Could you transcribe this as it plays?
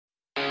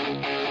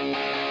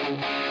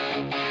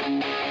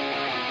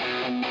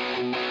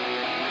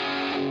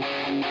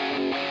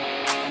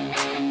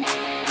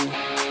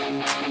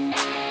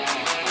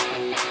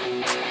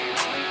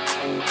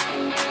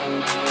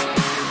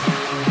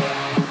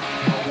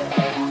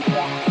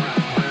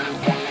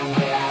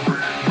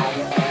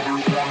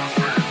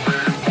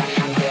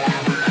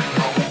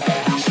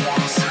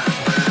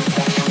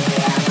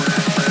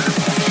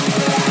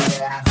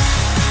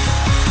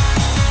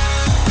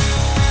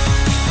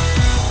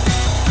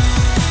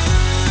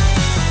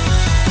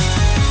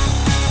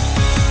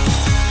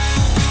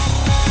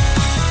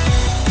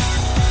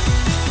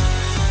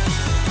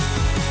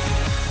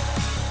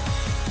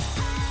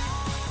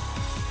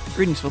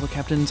Greetings, fellow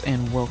captains,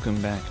 and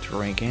welcome back to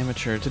Rank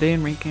Amateur. Today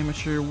in Rank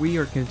Amateur, we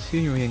are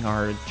continuing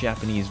our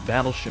Japanese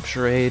battleship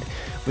charade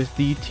with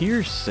the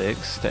Tier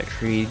 6 tech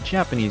tree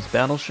Japanese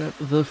battleship,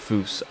 the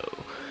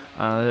Fuso.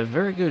 A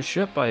very good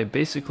ship by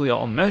basically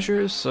all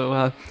measures,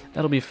 so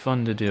that'll be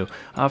fun to do.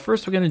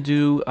 First, we're going to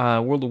do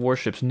World of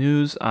Warships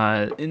news.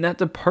 In that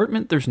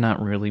department, there's not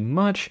really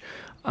much.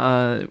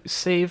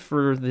 Save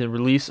for the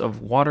release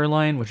of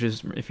Waterline, which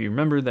is, if you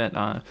remember, that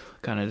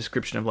kind of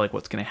description of like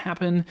what's going to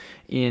happen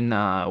in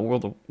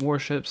World of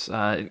Warships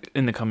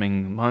in the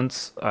coming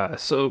months.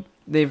 So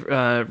they've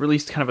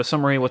released kind of a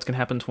summary of what's going to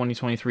happen in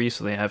 2023.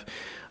 So they have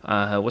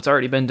what's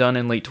already been done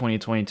in late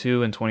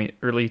 2022 and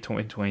early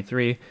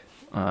 2023.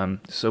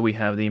 So we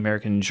have the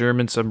American and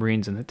German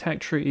submarines in the tech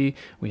tree.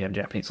 We have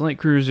Japanese light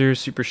cruisers,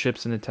 super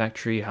ships in the tech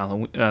tree.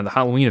 The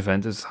Halloween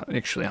event is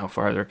actually how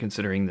far they're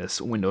considering this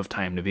window of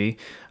time to be.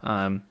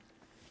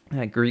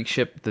 That Greek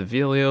ship, the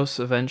Velios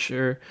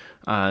Adventure.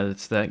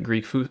 It's that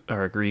Greek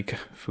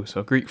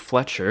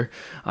Fletcher.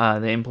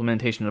 The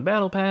implementation of the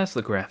Battle Pass,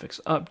 the graphics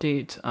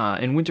update.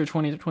 In winter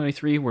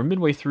 2023, we're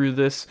midway through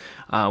this.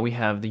 We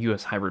have the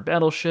U.S. hybrid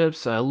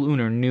battleships,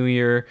 Lunar New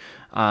Year,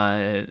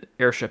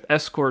 Airship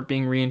Escort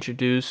being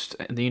reintroduced,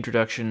 the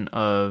introduction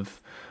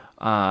of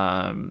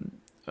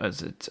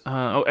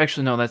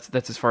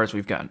that's as far as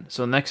we've gotten.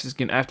 So next is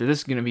after this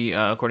is going to be,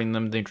 according to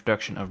them, the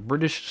introduction of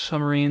British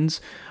submarines,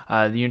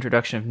 the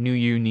introduction of new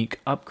unique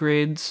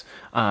upgrades.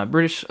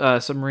 British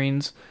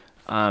submarines,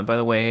 by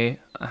the way,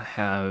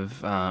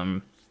 have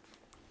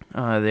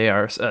they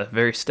are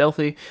very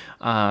stealthy,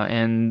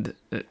 and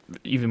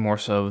even more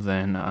so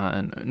than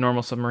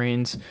normal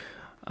submarines.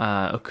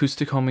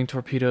 Acoustic homing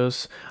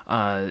torpedoes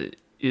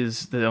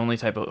is the only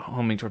type of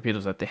homing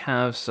torpedoes that they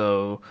have,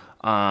 so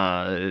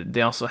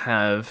they also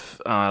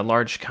have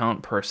large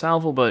count per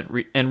salvo,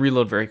 and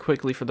reload very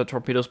quickly for the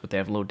torpedoes, but they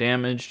have low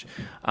damage.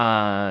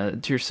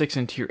 Tier 6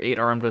 and Tier 8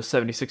 are armed with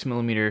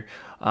 76mm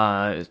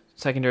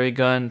secondary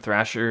gun.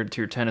 Thrasher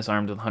Tier 10 is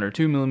armed with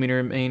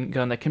 102mm main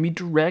gun that can be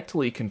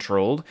directly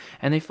controlled,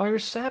 and they fire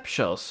sap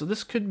shells, so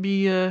this could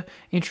be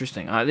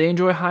interesting. They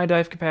enjoy high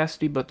dive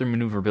capacity, but their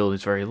maneuverability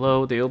is very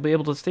low. They'll be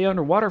able to stay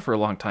underwater for a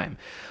long time.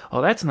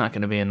 Oh, that's not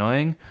going to be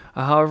annoying.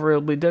 However,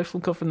 it'll be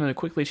difficult for them to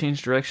quickly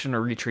change direction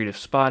or retreat if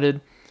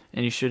spotted.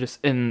 And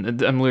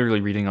and I'm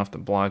literally reading off the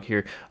blog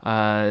here.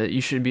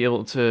 You should be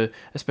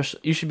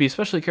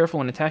especially careful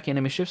when attacking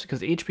enemy ships,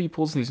 because the HP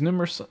pools in these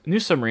numerous new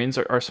submarines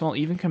are small,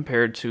 even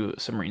compared to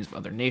submarines of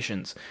other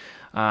nations.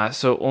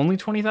 So only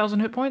 20,000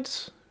 hit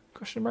points?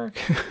 Question mark.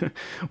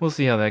 We'll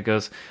see how that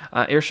goes.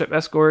 Airship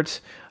Escort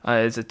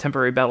is a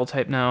temporary battle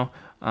type now.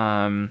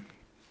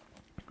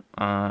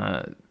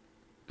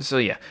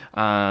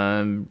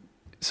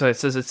 So it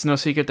says it's no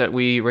secret that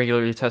we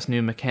regularly test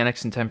new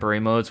mechanics and temporary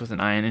modes with an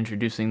eye on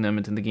introducing them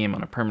into the game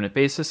on a permanent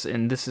basis,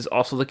 and this is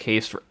also the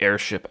case for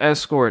Airship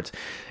Escort.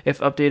 If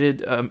the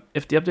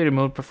updated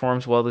mode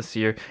performs well this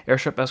year,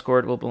 Airship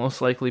Escort will most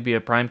likely be a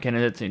prime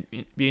candidate to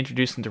be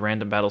introduced into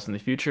random battles in the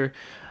future.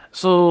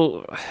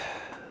 So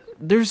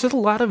there's a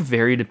lot of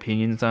varied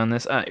opinions on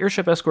this.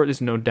 Airship Escort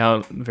is no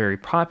doubt very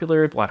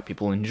popular. A lot of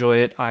people enjoy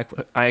it. I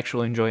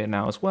actually enjoy it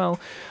now as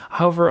well.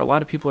 However, a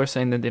lot of people are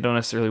saying that they don't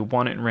necessarily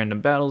want it in random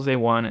battles. They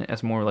want it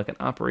as more like an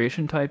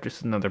operation type,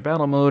 just another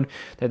battle mode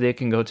that they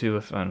can go to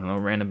if, I don't know,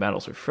 random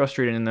battles are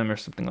frustrated in them or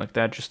something like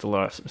that, just to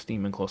allow some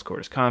steam in close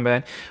quarters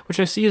combat, which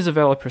I see as a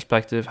valid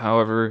perspective.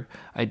 However,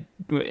 and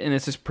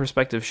it's this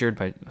perspective shared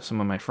by some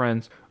of my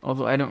friends,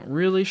 although I don't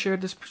really share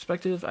this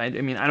perspective. I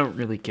mean, I don't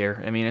really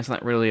care. I mean, it's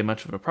not really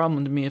much of a problem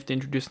to me if they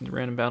introduce into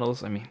random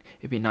battles. I mean,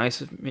 it'd be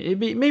nice if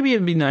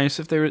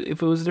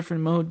it was a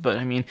different mode, but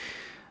I mean,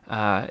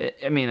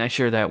 I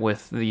share that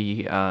with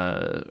the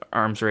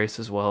arms race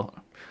as well.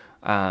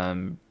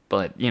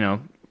 But you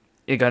know,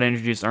 it got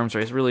introduced. Arms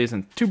race really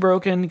isn't too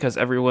broken because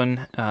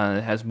everyone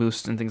has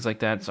boosts and things like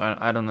that. So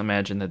I don't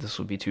imagine that this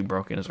would be too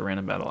broken as a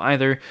random battle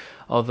either.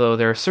 Although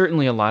there are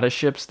certainly a lot of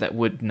ships that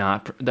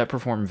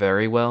perform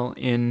very well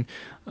in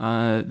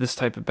this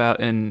type of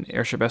in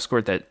Airship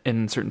Escort, that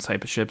in certain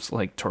type of ships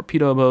like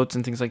torpedo boats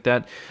and things like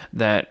that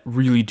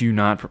really do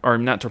not, or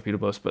not torpedo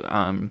boats, but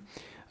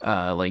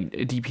like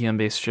DPM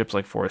based ships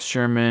like Forrest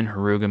Sherman,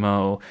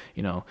 Harugamo,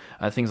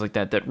 things like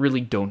that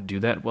really don't do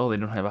that well. They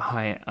don't have a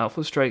high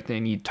alpha strike. They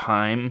need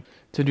time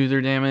to do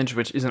their damage,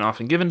 which isn't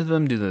often given to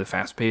them due to the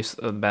fast pace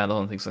of the battle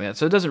and things like that.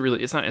 So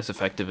it's not as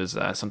effective as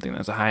something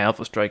that's a high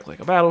alpha strike like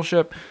a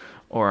battleship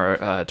or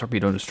a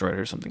torpedo destroyer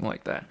or something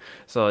like that.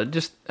 So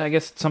I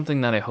guess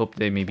something that I hope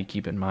they maybe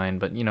keep in mind,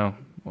 but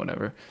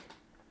whatever.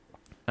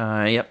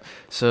 Yep.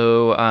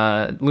 So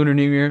Lunar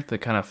New Year, the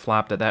kind of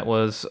flop that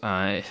was.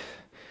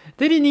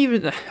 They didn't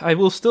even. I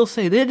will still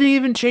say they didn't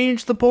even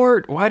change the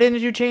port. Why didn't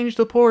you change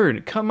the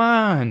port? Come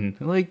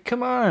on,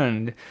 come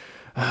on.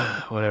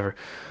 Whatever.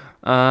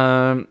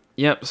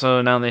 Yep.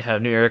 So now they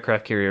have new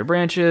aircraft carrier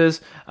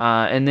branches,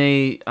 and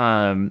they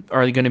are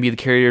going to be the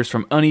carriers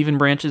from uneven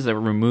branches that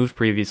were removed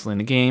previously in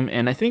the game.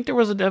 And I think there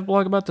was a dev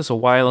blog about this a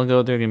while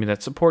ago. They're going to be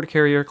that support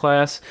carrier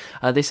class.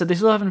 They said they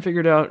still haven't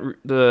figured out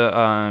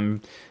the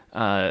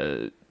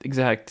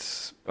exact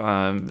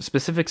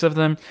specifics of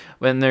them.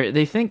 When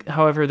they think,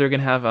 however, they're going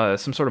to have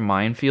some sort of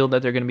minefield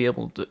that they're going to be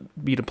able to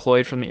be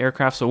deployed from the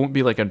aircraft, so it won't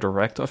be like a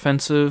direct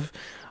offensive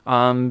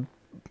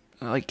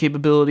like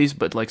capabilities,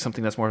 but like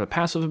something that's more of a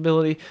passive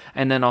ability,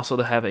 and then also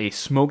to have a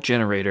smoke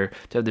generator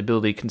to have the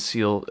ability to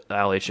conceal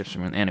allied ships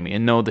from an enemy.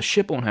 And no, the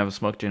ship won't have a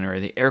smoke generator,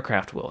 the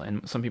aircraft will.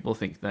 And some people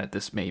think that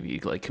this may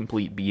be like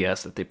complete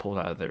BS that they pulled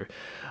out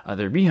of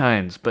their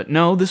behinds, but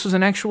no, this was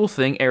an actual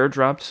thing.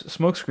 Airdropped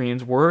smoke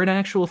screens were an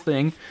actual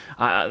thing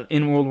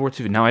in World War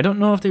II. Now I don't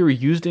know if they were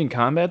used in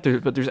combat,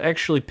 but there's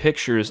actually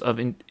pictures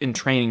of in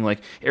training, like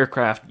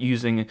aircraft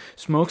using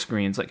smoke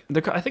screens. Like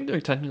I think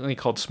they're technically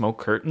called smoke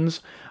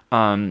curtains.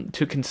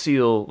 To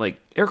conceal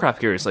like aircraft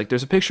carriers. Like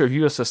there's a picture of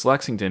USS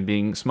Lexington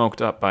being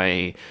smoked up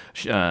by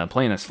a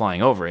plane that's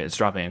flying over it. It's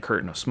dropping a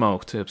curtain of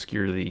smoke to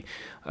obscure the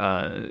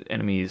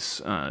enemy's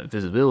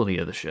visibility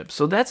of the ship.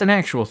 So that's an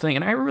actual thing,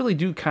 and I really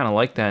do kind of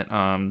like that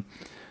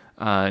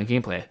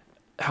gameplay.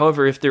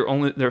 However, if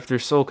their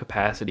sole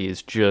capacity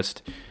is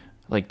just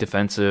like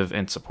defensive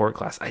and support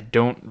class, I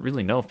don't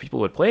really know if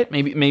people would play it.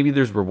 Maybe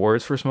there's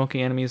rewards for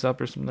smoking enemies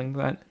up or something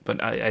like that,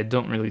 but I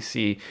don't really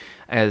see,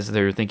 as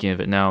they're thinking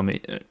of it now,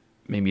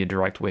 maybe a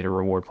direct way to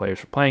reward players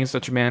for playing in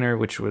such a manner,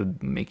 which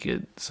would make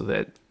it so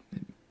that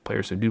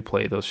players who do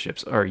play those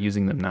ships are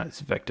using them not as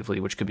effectively,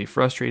 which could be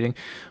frustrating,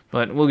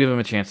 but we'll give them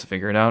a chance to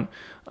figure it out.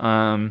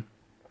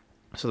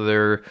 So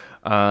they're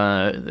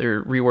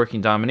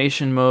reworking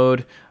domination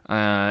mode,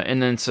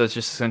 and then so it's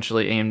just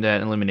essentially aimed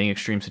at eliminating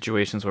extreme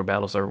situations where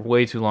battles are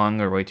way too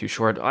long or way too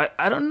short.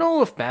 I don't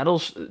know if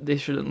they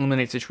should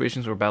eliminate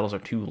situations where battles are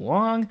too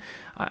long.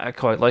 I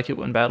quite like it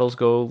when battles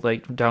go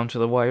like down to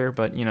the wire,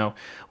 but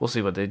we'll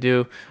see what they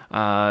do.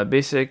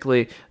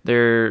 Basically,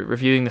 they're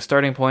reviewing the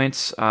starting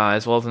points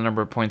as well as the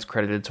number of points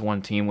credited to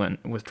one team when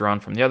withdrawn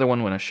from the other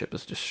one when a ship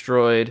is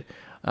destroyed.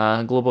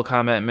 Global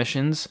combat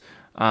missions.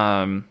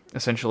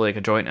 Essentially like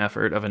a joint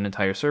effort of an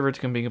entire server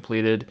to be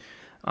completed.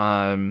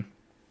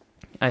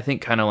 I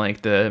think kind of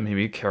like the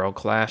maybe Carol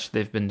Clash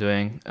they've been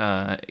doing,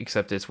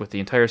 except it's with the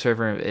entire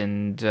server.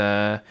 And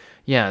they're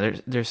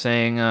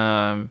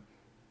saying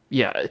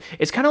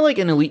it's kind of like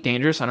an Elite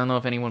Dangerous. I don't know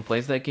if anyone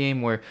plays that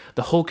game, where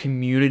the whole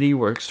community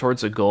works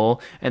towards a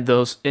goal, and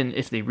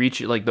if they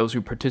reach it, like those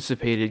who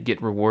participated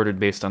get rewarded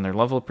based on their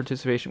level of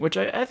participation, which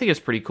I think is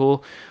pretty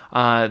cool.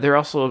 They're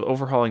also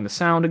overhauling the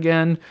sound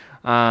again.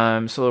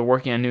 So they're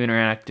working on new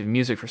interactive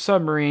music for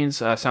submarines.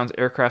 Sounds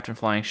aircraft and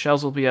flying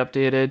shells will be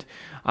updated.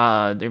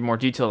 They're more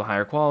detailed and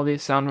higher quality.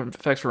 Sound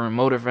effects for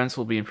remote events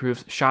will be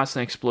improved. Shots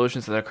and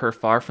explosions that occur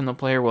far from the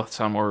player will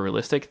sound more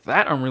realistic.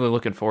 That I'm really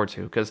looking forward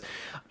to, because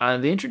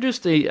they introduced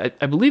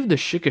I believe the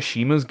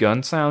Shikishima's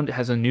gun sound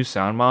has a new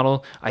sound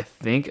model. I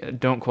think,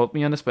 don't quote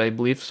me on this, but I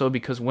believe so,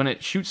 because when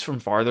it shoots from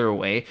farther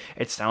away,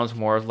 it sounds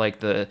more of like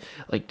the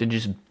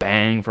just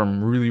bang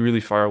from really, really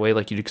far away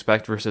like you'd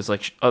expect, versus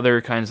like other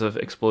kinds of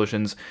explosions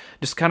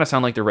just kind of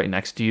sound like they're right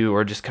next to you,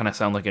 or just kind of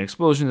sound like an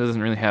explosion that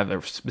doesn't really have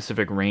a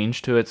specific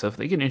range to it. So if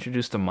they can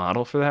introduce a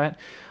model for that,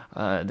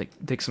 they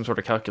take some sort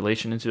of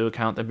calculation into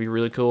account, that'd be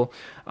really cool.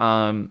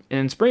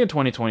 In spring of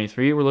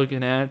 2023, we're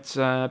looking at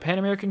Pan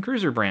American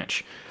Cruiser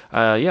branch.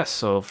 Yes,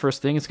 so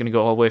first thing, it's going to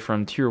go all the way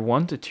from Tier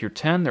 1 to Tier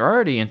 10. They're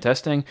already in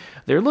testing.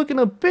 They're looking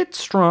a bit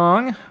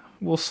strong,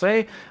 we'll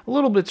say. A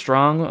little bit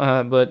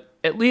strong, but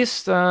at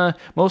least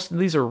most of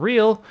these are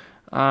real.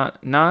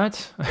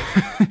 Not.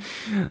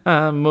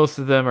 Most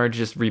of them are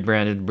just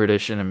rebranded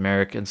British and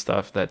American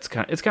stuff. It's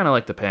kind of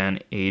like the Pan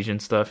Asian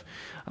stuff,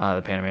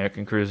 the Pan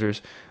American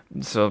cruisers.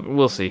 So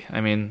we'll see. I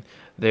mean,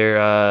 they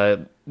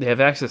have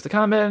access to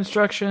combat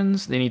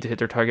instructions. They need to hit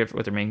their target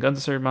with their main guns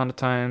a certain amount of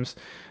times.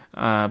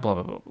 Blah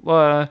blah blah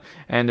blah.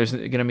 And there's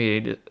going to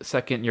be a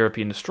second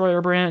European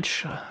destroyer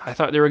branch. I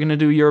thought they were going to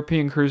do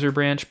European cruiser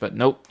branch, but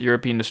nope.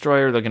 European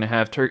destroyer. They're going to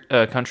have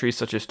countries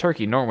such as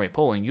Turkey, Norway,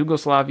 Poland,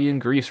 Yugoslavia,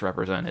 and Greece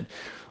represented.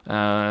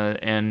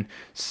 And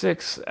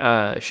 6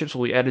 ships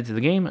will be added to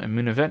the game: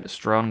 Munivet,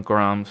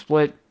 Strongram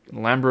Split,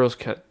 Lambros,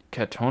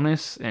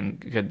 Katonis, and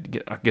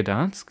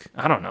Gdansk.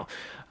 I don't know.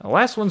 The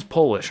last one's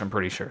Polish, I'm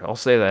pretty sure. I'll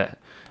say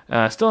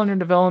that. Still under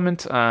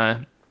development.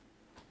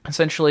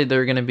 Essentially,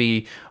 they're going to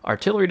be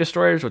artillery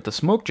destroyers with the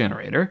smoke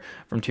generator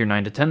from tier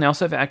 9 to 10. They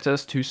also have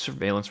access to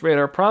surveillance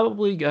radar,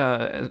 probably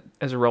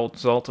as a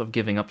result of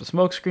giving up the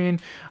smoke screen.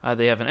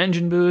 They have an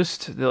engine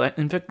boost. They'll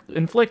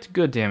inflict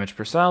good damage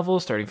per salvo,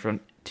 starting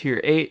from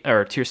tier 8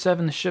 or tier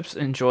 7. The ships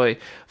enjoy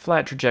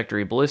flat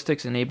trajectory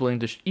ballistics, enabling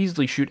to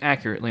easily shoot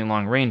accurately in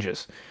long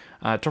ranges.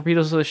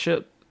 Torpedoes of the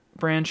ship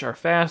branch are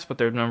fast, but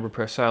their number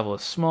per salvo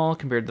is small.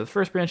 Compared to the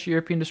first branch of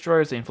European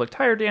destroyers, they inflict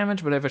higher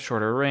damage but have a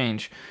shorter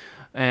range.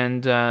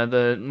 And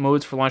the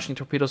modes for launching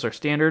torpedoes are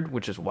standard,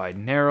 which is wide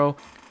and narrow.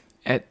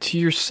 At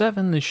tier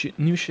 7, the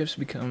new ships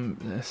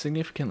become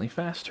significantly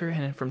faster,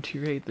 and from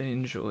tier 8, they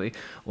enjoy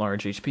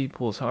large HP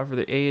pools. However,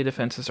 the AA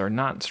defenses are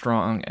not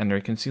strong, and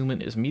their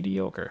concealment is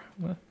mediocre.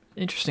 Well,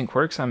 interesting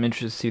quirks. I'm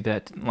interested to see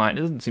that line.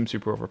 It doesn't seem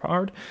super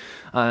overpowered.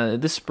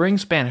 This spring,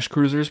 Spanish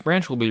Cruisers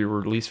branch will be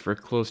released for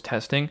closed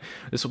testing.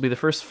 This will be the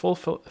first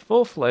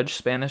full-fledged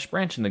Spanish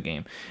branch in the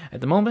game.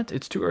 At the moment,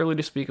 it's too early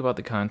to speak about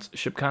the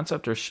ship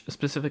concept or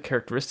specific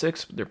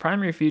characteristics. Their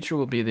primary feature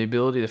will be the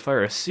ability to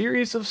fire a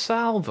series of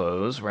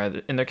salvos,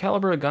 and their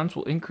caliber of guns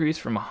will increase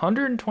from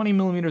 120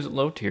 millimeters at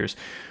low tiers,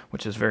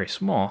 which is very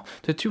small,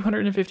 to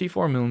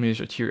 254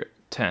 millimeters at tier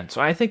 10. So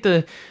I think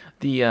the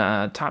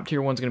top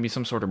tier one's going to be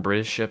some sort of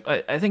British ship.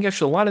 I think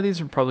actually a lot of these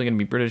are probably going to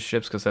be British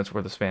ships because that's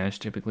where the Spanish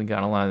typically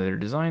got a lot of their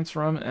designs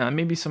from.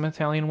 Maybe some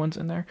Italian ones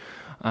in there.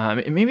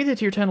 Maybe the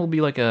tier 10 will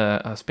be like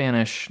a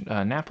Spanish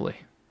Napoli.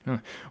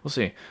 We'll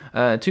see.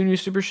 2 new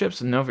super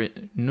ships,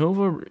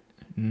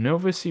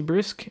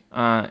 Novosibirsk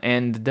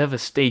and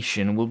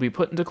Devastation, will be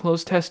put into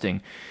closed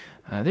testing.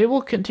 They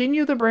will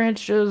continue the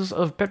branches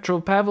of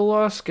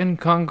Petropavlovsk and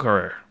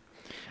Conqueror.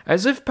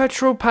 As if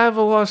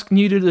Petropavlovsk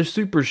needed a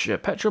super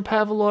ship.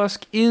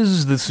 Petropavlovsk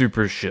is the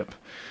super ship.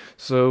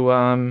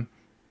 So,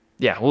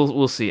 yeah,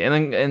 we'll see.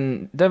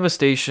 And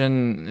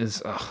Devastation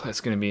is,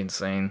 that's going to be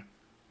insane.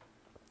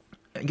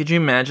 Could you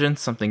imagine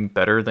something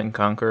better than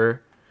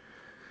Conqueror?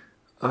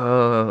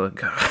 Oh,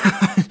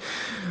 God.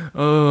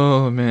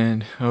 Oh,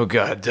 man. Oh,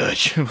 God,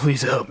 Dutch.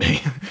 Please help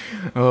me.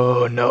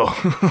 Oh,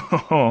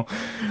 no.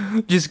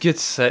 Just get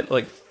set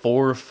like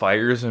 4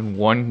 fires in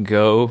one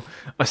go.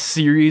 A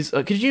series.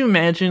 Could you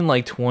imagine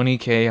like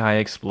 20k high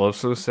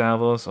explosive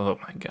salvos? Oh,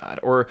 my God.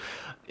 Or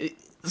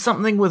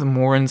something with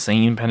more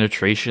insane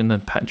penetration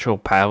than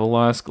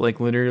Petropavlovsk. Like,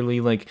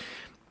 literally, like,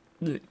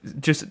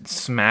 just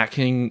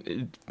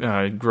smacking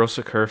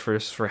Grossa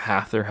Kerfers for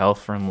half their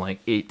health from like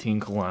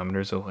 18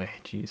 kilometers away.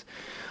 Jeez.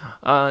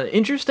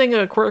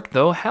 Interesting quirk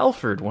though,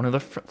 Halford, one of the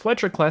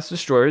Fletcher class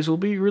destroyers, will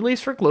be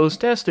released for closed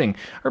testing.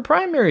 Her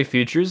primary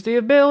feature is the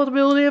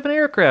availability of an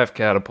aircraft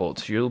catapult.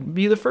 She'll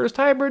be the first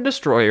hybrid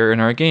destroyer in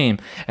our game,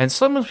 and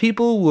some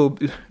people will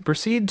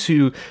proceed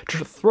to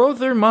throw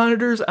their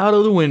monitors out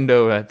of the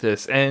window at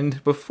this.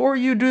 And before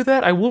you do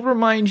that, I will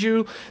remind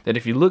you that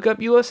if you look up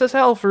USS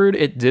Halford,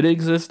 it did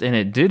exist and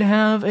it did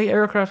have a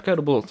aircraft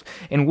catapult.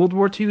 In World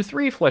War II,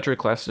 3 Fletcher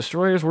class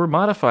destroyers were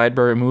modified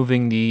by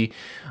removing the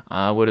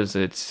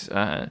X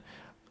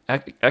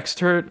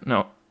turret?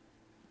 No,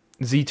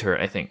 Z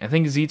turret. I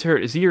think Z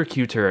turret, Z or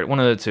Q turret,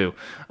 one of the two.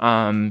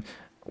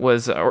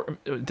 Was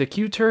the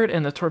Q turret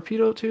and the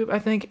torpedo tube? I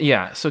think,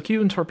 yeah. So Q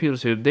and torpedo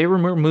tube, they were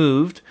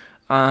removed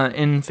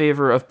in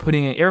favor of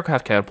putting an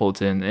aircraft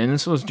catapult in, and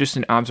this was just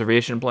an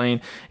observation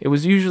plane. It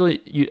was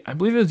usually, I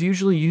believe it was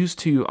usually used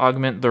to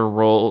augment their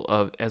role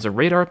as a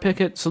radar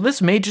picket, so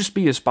this may just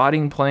be a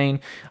spotting plane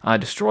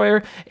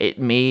destroyer. It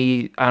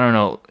may, I don't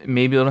know,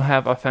 maybe it'll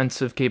have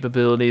offensive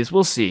capabilities,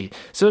 we'll see.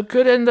 So it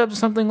could end up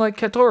something like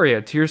Katoria,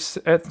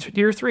 at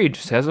tier 3,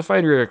 just has a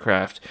fighter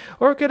aircraft,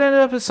 or it could end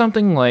up as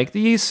something like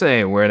the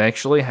Issei, where it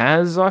actually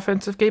has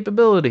offensive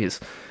capabilities.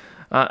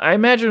 I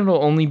imagine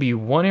it'll only be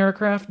one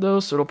aircraft, though,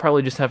 so it'll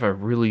probably just have a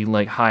really,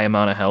 like, high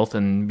amount of health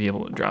and be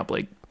able to drop,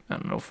 like, I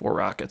don't know, 4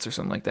 rockets or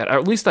something like that. Or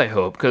at least I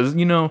hope, because,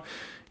 you know,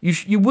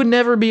 you would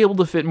never be able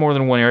to fit more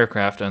than one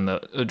aircraft on the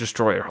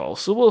destroyer hull,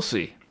 so we'll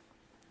see.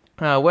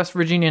 West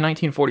Virginia,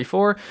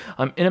 1944.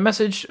 In a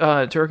message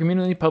to our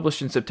community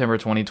published in September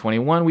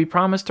 2021, we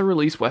promised to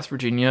release West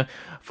Virginia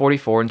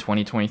 44 in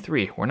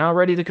 2023. We're now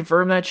ready to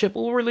confirm that ship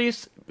will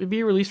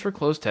be released for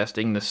closed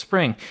testing this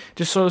spring.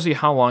 Just shows you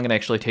how long it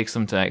actually takes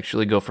them to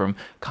actually go from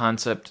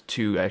concept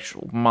to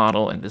actual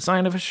model and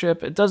design of a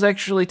ship. It does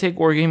actually take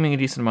Wargaming a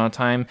decent amount of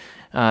time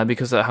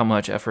because of how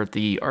much effort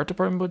the art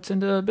department puts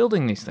into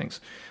building these things.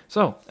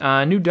 So,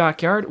 new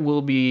dockyard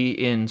will be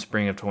in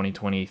spring of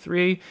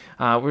 2023.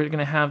 We're going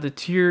to have the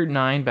Tier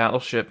 9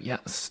 battleship.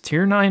 Yes,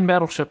 Tier 9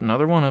 battleship,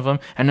 another one of them,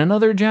 and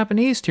another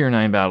Japanese Tier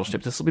 9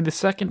 battleship. This will be the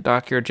second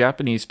dockyard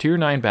Japanese Tier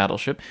 9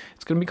 battleship.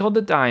 It's going to be called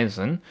the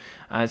Daisen.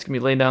 It's going to be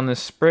laid down this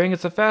spring.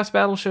 It's a fast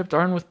battleship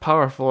armed with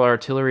powerful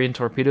artillery and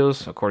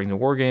torpedoes, according to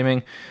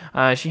Wargaming.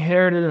 She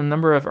inherited a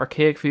number of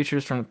archaic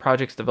features from the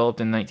projects developed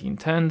in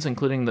 1910s,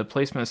 including the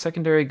placement of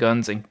secondary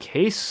guns and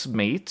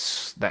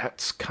casemates.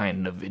 That's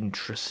kind of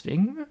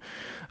interesting.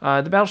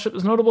 The battleship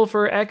is notable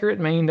for accurate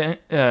main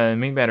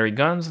battery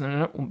guns,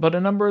 but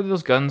a number of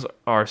those guns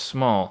are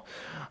small.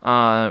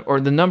 Or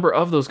the number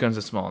of those guns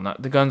is small.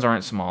 The guns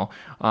aren't small.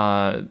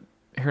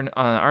 Her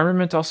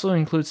armament also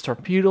includes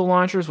torpedo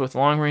launchers with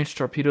long-range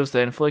torpedoes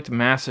that inflict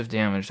massive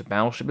damage. The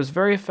battleship is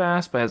very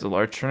fast, but has a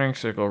large turning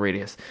circle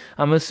radius.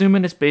 I'm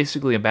assuming it's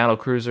basically a battle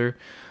cruiser.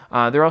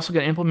 They're also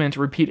going to implement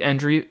repeat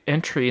entry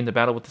in the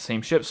battle with the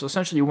same ship, so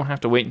essentially you won't have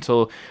to wait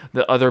until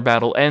the other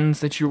battle ends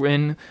that you're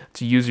in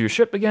to use your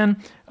ship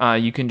again.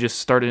 You can just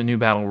start a new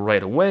battle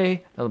right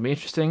away. That'll be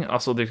interesting.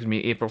 Also, there's going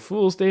to be April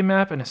Fool's Day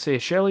map and a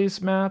Seychelles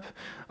map,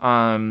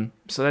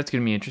 so that's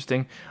going to be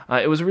interesting.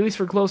 It was released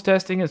for closed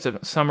testing. It's the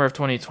summer of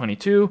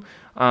 2022,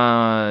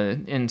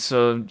 and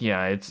so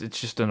yeah, it's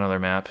just another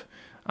map.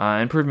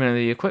 Improvement of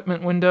the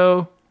equipment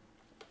window.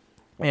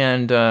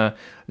 And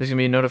there's gonna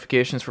be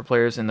notifications for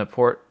players in the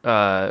port.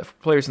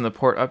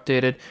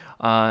 Updated.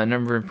 A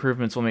number of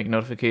improvements will make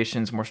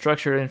notifications more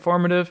structured and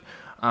informative.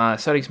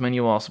 Settings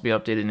menu will also be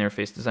updated.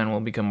 Interface design will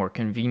become more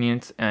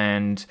convenient,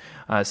 and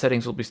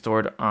settings will be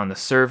stored on the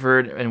server,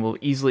 and we'll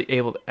easily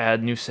able to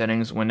add new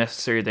settings when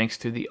necessary, thanks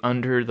to the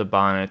under the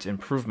bonnet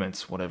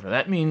improvements. Whatever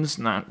that means,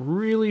 not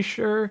really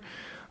sure.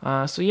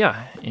 So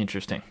yeah,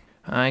 interesting.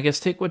 I guess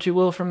take what you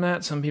will from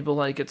that. Some people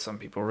like it, some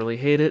people really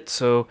hate it.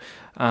 So,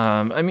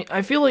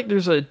 I feel like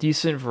there's a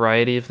decent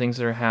variety of things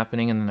that are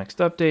happening in the next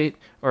update,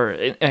 or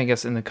I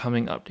guess in the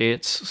coming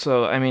updates.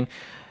 So,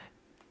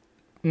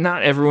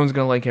 not everyone's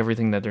gonna like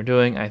everything that they're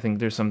doing. I think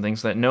there's some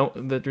things that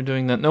they're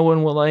doing that no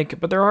one will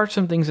like, but there are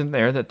some things in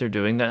there that they're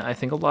doing that I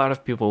think a lot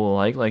of people will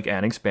like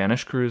adding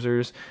Spanish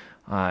cruisers,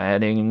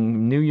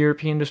 adding new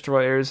European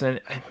destroyers, and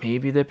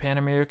maybe the Pan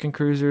American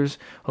cruisers.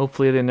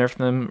 Hopefully they nerf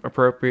them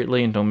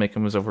appropriately and don't make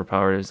them as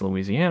overpowered as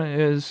Louisiana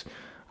is.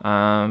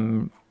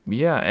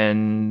 Yeah,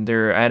 and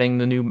they're adding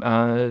the new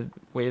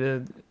way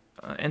to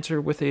enter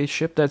with a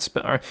ship that's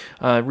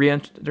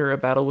re-enter a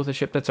battle with a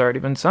ship that's already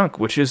been sunk,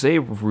 which is a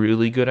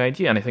really good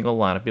idea, and I think a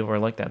lot of people are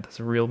like that.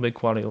 That's a real big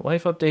quality of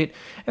life update,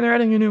 and they're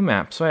adding a new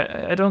map, so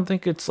I don't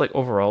think it's like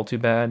overall too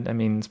bad.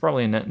 It's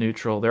probably a net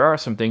neutral. There are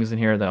some things in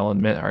here that I'll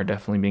admit are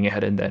definitely being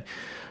added that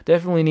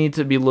definitely need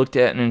to be looked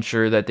at and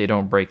ensure that they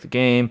don't break the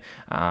game.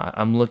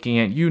 I'm looking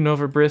at you,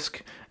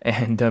 Novabrisk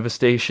and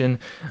Devastation.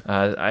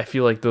 I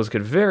feel like those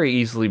could very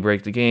easily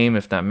break the game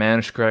if not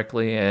managed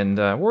correctly, and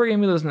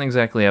Wargaming doesn't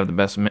exactly have the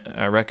best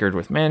record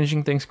with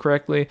managing things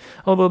correctly,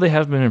 although they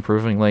have been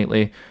improving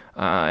lately.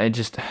 I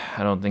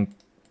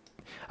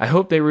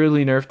hope they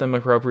really nerf them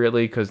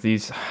appropriately, because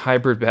these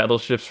hybrid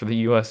battleships for the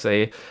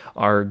USA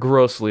are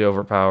grossly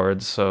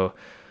overpowered, so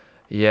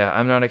yeah,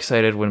 I'm not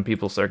excited when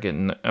people start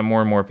getting,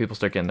 more and more people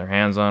start getting their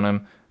hands on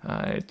them.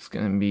 It's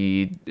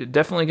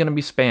definitely going to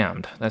be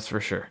spammed, that's for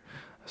sure.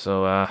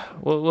 So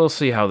we'll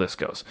see how this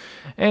goes.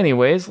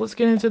 Anyways, let's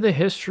get into the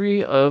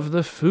history of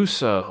the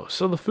Fuso.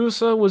 So the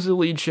Fuso was the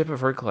lead ship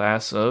of her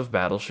class of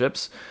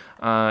battleships.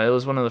 It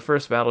was one of the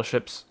first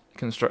battleships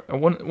constructed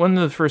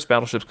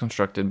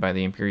by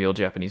the Imperial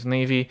Japanese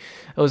Navy.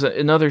 It was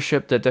another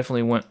ship that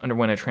definitely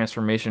underwent a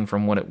transformation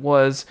from what it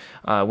was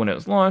when it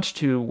was launched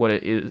to what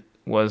it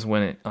was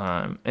when it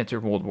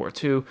entered World War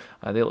II.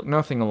 They look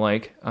nothing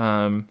alike.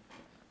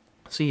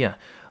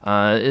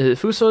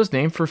 Fuso is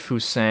named for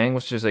Fusang,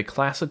 which is a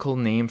classical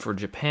name for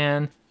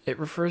Japan. It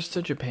refers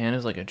to Japan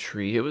as like a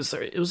tree. It was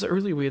the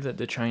early way that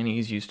the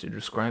Chinese used to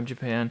describe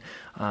Japan,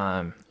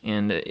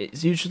 and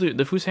it's usually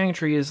the Fusang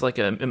tree is like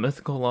a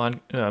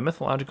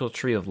mythological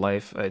tree of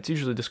life. It's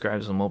usually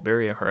described as a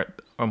mulberry or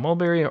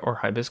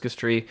hibiscus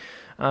tree.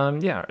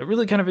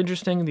 Really kind of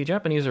interesting. The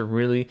Japanese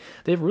they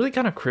have really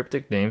kind of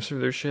cryptic names for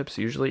their ships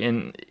usually,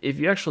 and if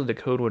you actually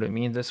decode what it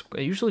means, it's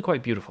usually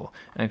quite beautiful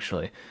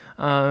actually.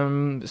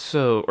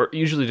 Or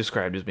usually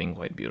described as being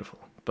quite beautiful.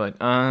 But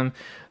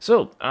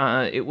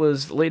it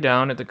was laid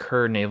down at the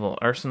Kure Naval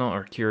Arsenal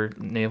on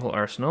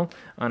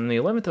the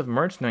 11th of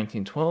March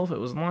 1912. It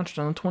was launched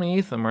on the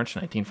 28th of March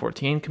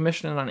 1914,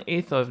 commissioned on the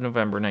 8th of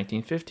November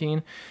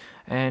 1915,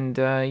 and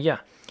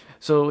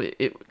so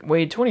it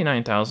weighed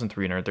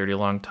 29,330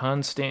 long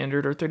tons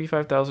standard, or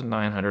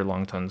 35,900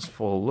 long tons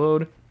full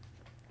load,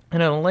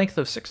 and a length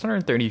of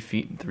 630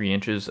 feet and 3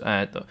 inches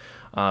at the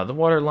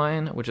water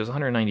line, which is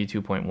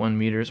 192.1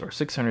 meters, or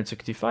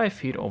 665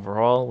 feet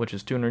overall, which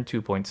is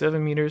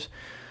 202.7 meters.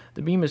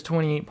 The beam is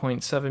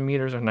 28.7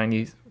 meters, or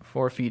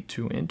 94 feet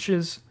 2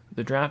 inches.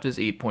 The draft is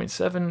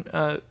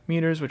 8.7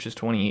 meters, which is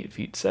 28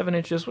 feet 7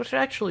 inches, which is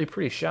actually a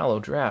pretty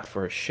shallow draft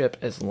for a ship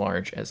as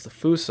large as the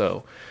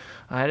Fuso.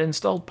 I had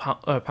installed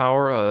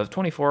power of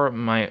 24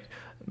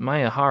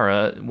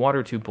 Maehara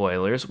water tube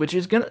boilers, which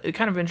is kind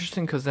of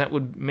interesting because that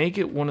would make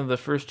it one of the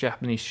first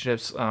Japanese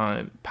ships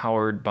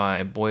powered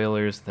by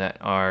boilers that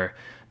are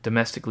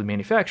domestically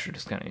manufactured.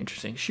 It's kind of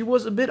interesting. She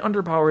was a bit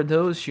underpowered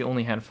though. She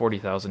only had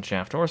 40,000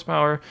 shaft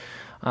horsepower.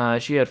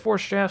 She had 4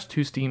 shafts,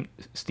 2 steam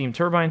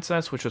turbine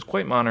sets, which was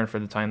quite modern for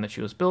the time that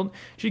she was built.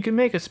 She could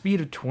make a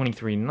speed of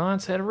 23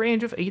 knots, had a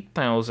range of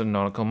 8,000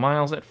 nautical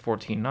miles at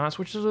 14 knots,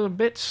 which is a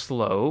bit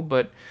slow,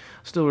 but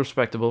still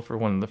respectable for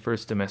one of the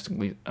first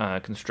domestically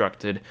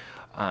constructed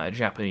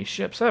Japanese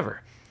ships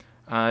ever.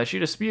 She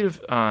had a speed of,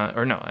 I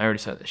already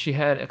said that. She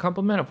had a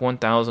complement of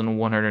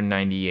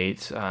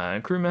 1,198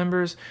 crew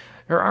members.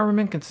 Her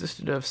armament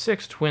consisted of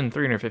 6 twin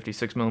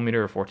 356mm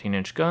or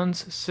 14-inch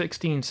guns,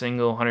 16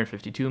 single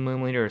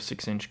 152mm or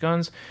 6-inch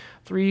guns,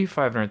 3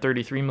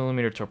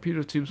 533mm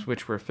torpedo tubes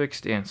which were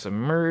fixed and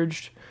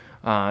submerged.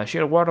 She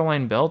had a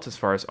waterline belt, as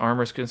far as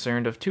armor is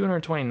concerned, of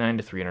 229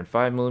 to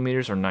 305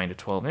 millimeters, or 9 to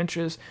 12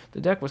 inches.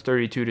 The deck was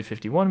 32 to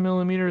 51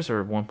 millimeters,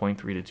 or 1.3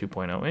 to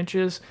 2.0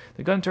 inches.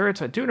 The gun turrets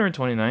had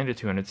 229 to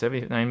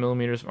 279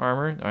 millimeters of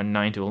armor, or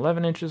 9 to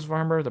 11 inches of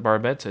armor. The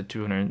barbettes had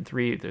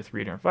 203 to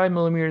 305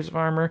 millimeters of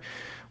armor,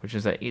 which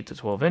is at 8 to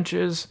 12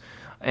 inches.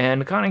 And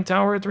the conning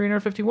tower had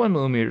 351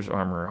 millimeters of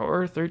armor,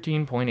 or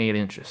 13.8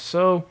 inches.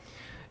 So,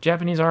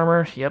 Japanese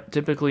armor, yep,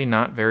 typically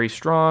not very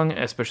strong,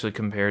 especially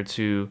compared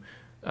to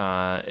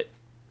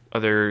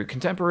other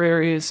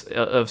contemporaries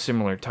of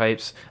similar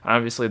types.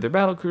 Obviously, their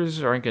battle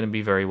cruisers aren't going to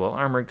be very well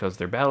armored because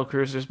they're battle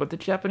cruisers, but the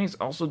Japanese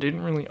also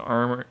didn't really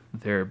armor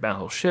their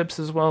battleships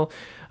as well,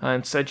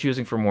 instead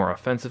choosing for more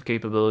offensive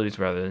capabilities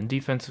rather than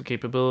defensive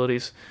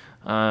capabilities.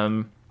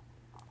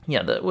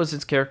 Yeah, that was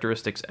its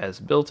characteristics as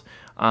built.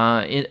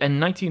 In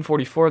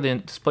 1944, the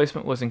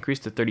displacement was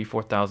increased to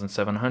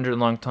 34,700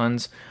 long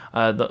tons.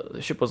 The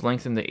ship was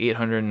lengthened to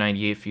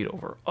 898 feet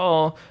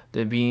overall.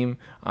 The beam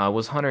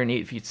was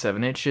 108 feet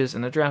 7 inches,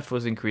 and the draft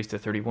was increased to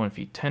 31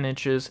 feet 10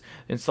 inches.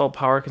 The installed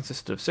power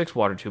consisted of 6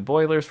 water tube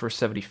boilers for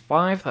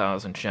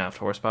 75,000 shaft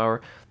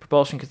horsepower.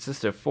 Propulsion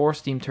consisted of 4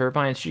 steam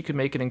turbines. She could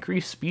make an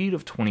increased speed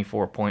of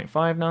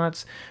 24.5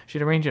 knots. She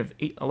had a range of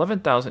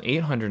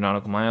 11,800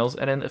 nautical miles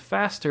and a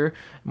faster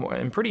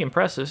and pretty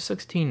impressive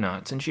 16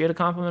 knots, and she had a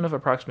complement of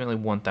approximately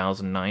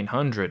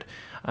 1,900.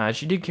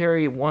 She did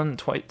carry one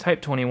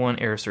Type 21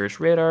 air search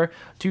radar,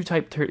 2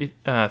 Type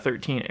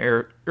 13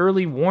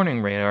 early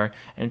warning radar,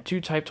 and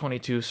 2 Type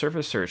 22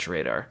 surface search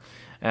radar.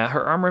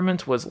 Her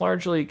armament was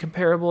largely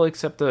comparable,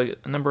 except the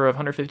number of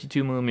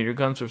 152mm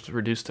guns was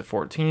reduced to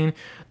 14.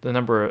 The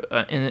number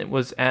in it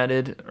was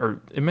added,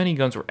 or many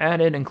guns were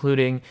added,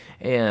 including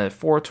 4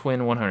 twin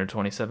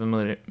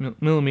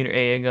 127mm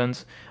AA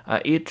guns,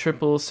 8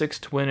 triple, 6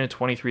 twin, and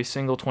 23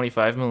 single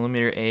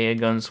 25mm AA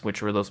guns,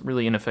 which were those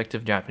really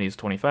ineffective Japanese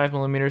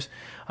 25mm.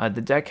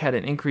 The deck had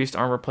an increased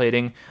armor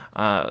plating,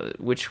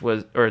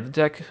 the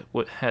deck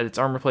had its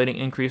armor plating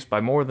increased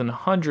by more than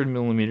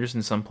 100mm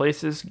in some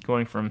places,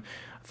 going from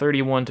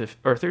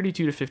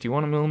 32 to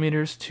 51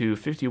 millimeters to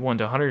 51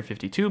 to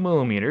 152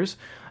 millimeters,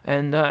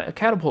 and a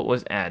catapult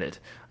was added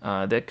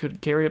that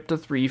could carry up to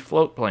 3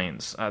 float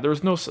planes. There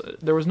was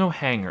no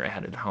hangar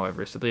added,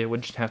 however, so they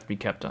would just have to be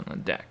kept on the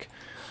deck.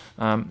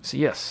 So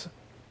yes,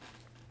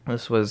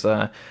 this was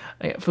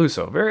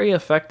Fuso, very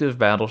effective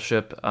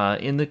battleship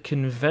in the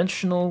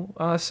conventional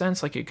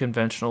sense, like a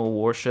conventional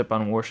warship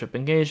on warship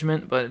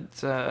engagement, but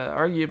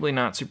arguably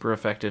not super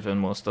effective in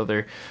most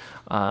other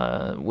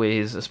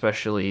ways,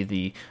 especially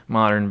the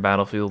modern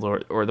battlefield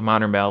or the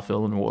modern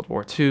battlefield in World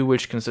War II,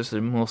 which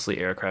consisted mostly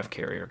aircraft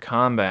carrier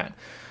combat.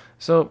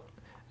 So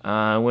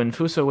when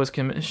Fuso was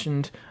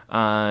commissioned,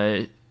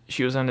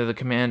 she was under the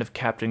command of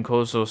Captain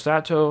Kozo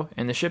Sato,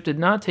 and the ship did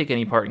not take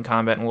any part in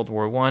combat in World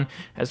War I,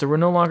 as there were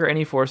no longer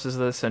any forces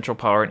of the Central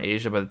Power in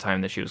Asia by the time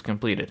that she was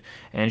completed,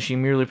 and she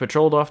merely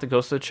patrolled off the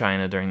coast of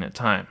China during that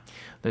time.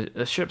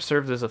 The ship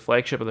served as a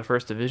flagship of the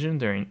 1st Division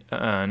during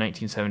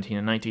 1917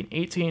 and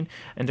 1918,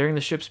 and during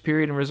the ship's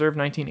period in reserve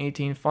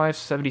 1918, 5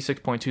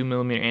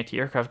 76.2mm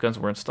anti-aircraft guns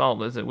were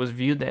installed, as it was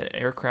viewed that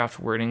aircraft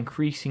were an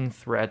increasing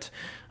threat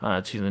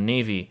to the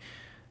Navy.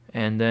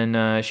 And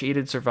then she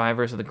aided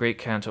survivors of the Great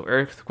Kanto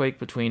earthquake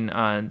between the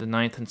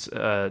 9th and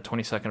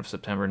 22nd of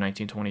September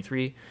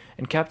 1923,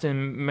 and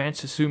Captain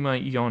Matsusuma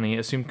Yoni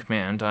assumed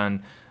command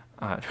on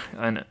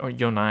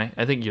Yonai,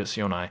 I think yes,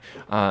 Yonai,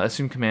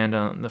 assumed command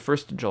on the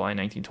 1st of July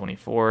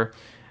 1924,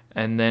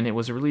 and then it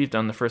was relieved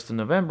on the 1st of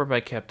November by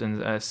Captain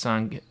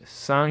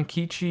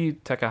Sankichi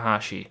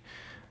Takahashi.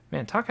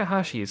 Man,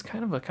 Takahashi is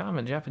kind of a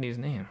common Japanese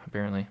name,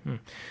 apparently.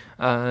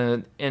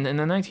 And in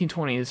the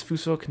 1920s,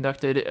 Fuso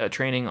conducted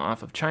training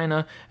off of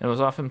China and was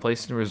often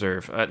placed in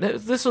reserve.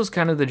 This was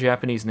kind of the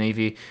Japanese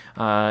Navy,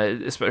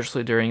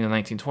 especially during the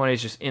 1920s,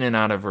 just in and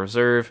out of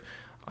reserve,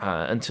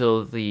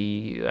 until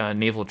the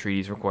naval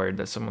treaties required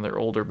that some of their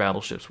older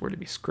battleships were to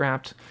be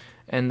scrapped.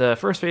 And the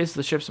first phase of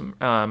the ship's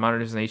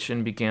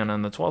modernization began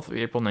on the 12th of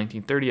April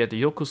 1930 at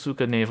the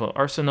Yokosuka Naval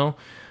Arsenal.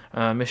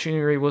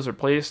 Machinery was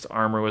replaced,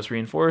 armor was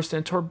reinforced,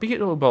 and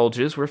torpedo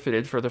bulges were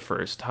fitted for the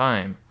first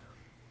time.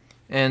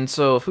 And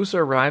so Fuso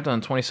arrived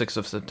on 26th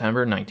of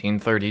September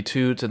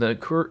 1932 to the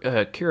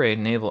Kure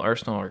Naval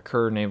Arsenal, or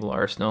Kur Naval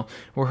Arsenal,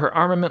 where her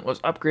armament was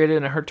upgraded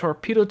and her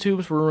torpedo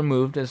tubes were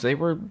removed, as they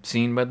were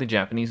seen by the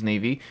Japanese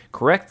Navy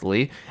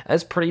correctly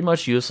as pretty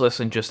much useless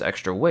and just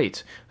extra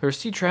weight. Her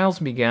sea trials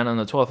began on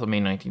the 12th of May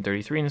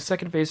 1933, and the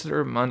second phase of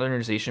her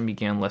modernization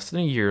began less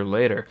than a year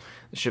later.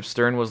 The ship's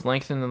stern was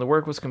lengthened and the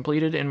work was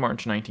completed in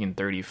March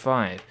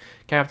 1935.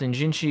 Captain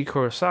Jinshi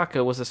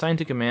Kurosaka was assigned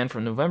to command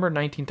from November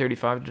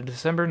 1935 to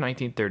December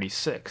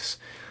 1936.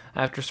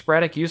 After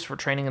sporadic use for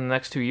training in the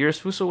next 2 years,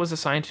 Fuso was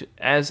assigned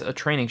as a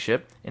training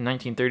ship in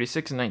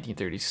 1936 and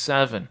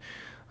 1937.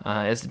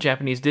 as the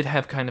Japanese did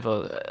have kind of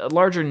a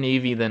larger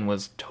navy than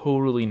was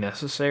totally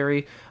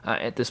necessary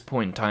at this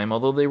point in time,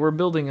 although they were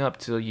building up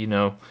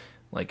to,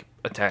 like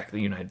attack the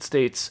United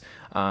States.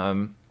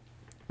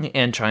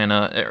 And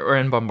China,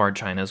 and bombard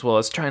China as well,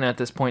 as China at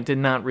this point did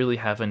not really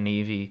have a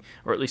navy,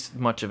 or at least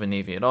much of a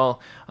navy at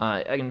all.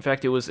 In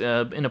fact, it was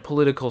in a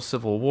political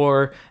civil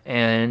war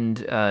and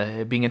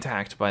being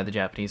attacked by the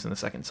Japanese in the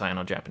Second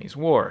Sino-Japanese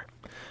War.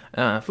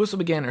 Fuso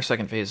began her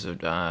second phase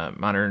of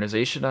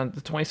modernization on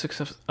the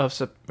 26th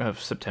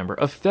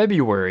of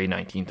February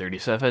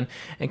 1937,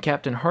 and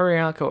Captain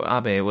Horiako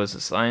Abe was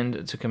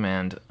assigned to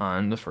command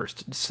on the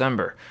 1st of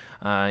December.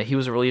 He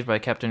was relieved by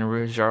Captain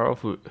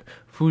Rujaro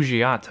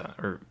Fujiata,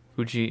 or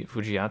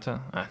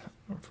Fujiata?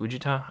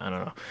 Fujita? I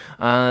don't know.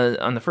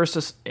 On the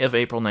 1st of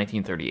April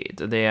 1938,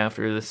 the day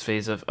after this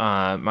phase of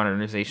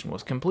modernization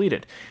was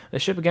completed. The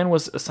ship again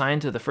was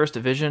assigned to the 1st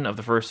Division of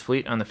the 1st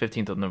Fleet on the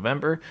 15th of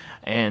November,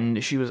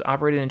 and she was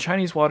operated in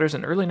Chinese waters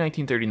in early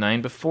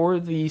 1939 before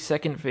the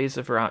second phase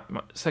of her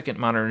second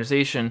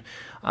modernization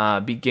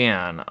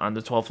began on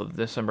the 12th of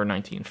December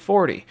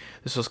 1940.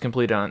 This was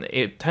completed on the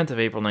 10th of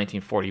April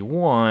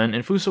 1941,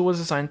 and Fuso was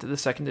assigned to the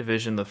 2nd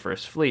Division of the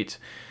 1st Fleet.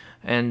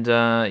 And,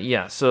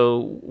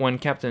 so when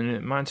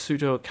Captain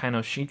Matsuto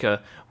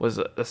Kainoshika was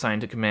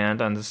assigned to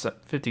command on the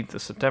 15th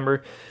of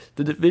September,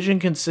 the division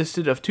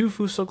consisted of 2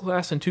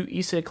 Fuso-class and 2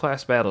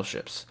 Ise-class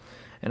battleships.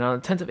 And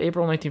on the 10th of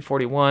April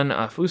 1941,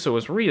 Fuso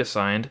was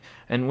reassigned,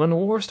 and when the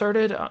war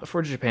started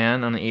for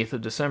Japan on the 8th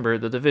of December,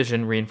 the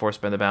division, reinforced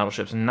by the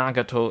battleships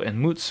Nagato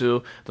and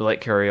Mutsu, the light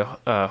carrier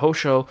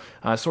Hosho,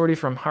 sortied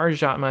from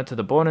Harajima to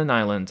the Bonin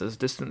Islands as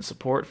distant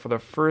support for the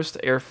 1st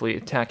Air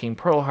Fleet attacking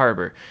Pearl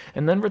Harbor,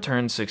 and then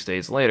returned 6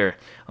 days later.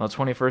 On the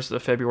 21st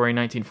of February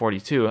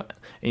 1942,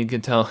 and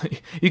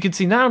you can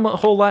see not a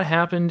whole lot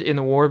happened in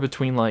the war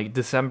between like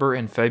December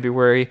and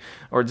February,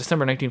 or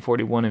December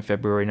 1941 and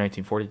February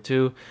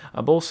 1942.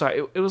 Both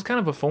sides, it was kind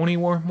of a phony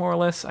war, more or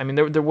less. I mean,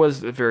 there was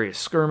various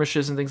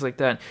skirmishes and things like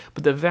that,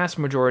 but the vast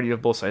majority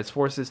of both sides'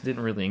 forces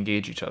didn't really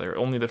engage each other.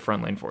 Only the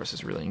frontline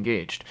forces really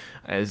engaged,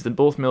 as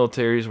both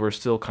militaries were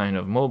still kind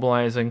of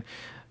mobilizing.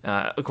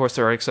 Of course,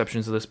 there are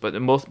exceptions to this, but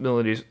both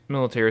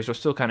militaries were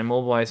still kind of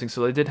mobilizing,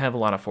 so they did have a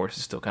lot of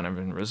forces still kind of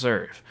in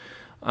reserve.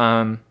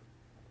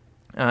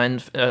 On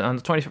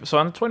the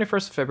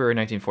 21st of February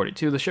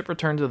 1942, the ship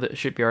returned to the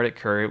shipyard at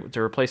Curry to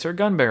replace her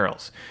gun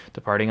barrels,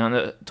 departing on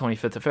the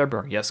 25th of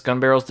February. Yes, gun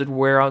barrels did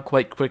wear out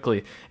quite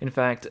quickly. In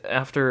fact,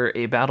 after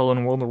a battle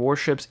in World War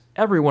ships,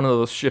 every one of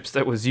those ships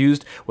that was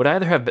used would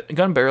either have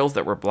gun barrels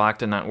that were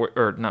blocked and not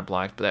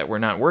blocked, but that were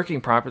not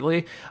working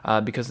properly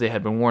because they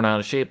had been worn out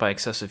of shape by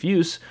excessive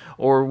use,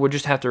 or would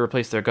just have to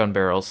replace their gun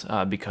barrels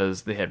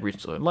because they had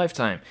reached their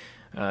lifetime.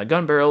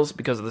 Gun barrels,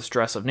 because of the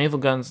stress of naval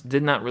guns,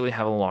 did not really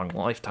have a long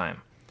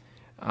lifetime.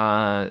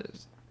 Together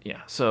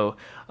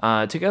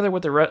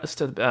with the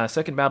rest of the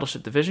 2nd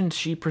Battleship Division,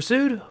 she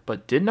pursued,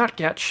 but did not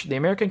catch, the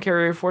American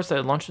carrier force that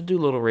had launched the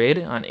Doolittle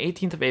raid on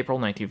 18th of April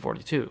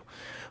 1942.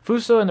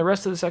 Fuso and the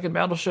rest of the 2nd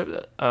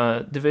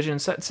Battleship Division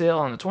set sail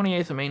on the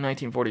 28th of May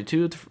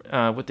 1942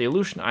 with the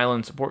Aleutian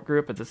Island Support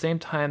Group at the same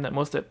time that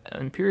most of the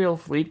Imperial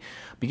Fleet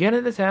began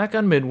an attack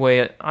on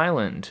Midway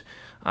Island.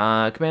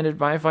 Commanded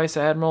by Vice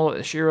Admiral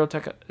Shiro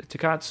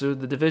Takatsu,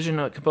 the division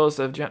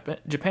composed of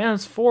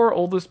Japan's 4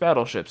 oldest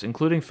battleships,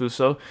 including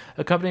Fuso,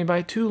 accompanied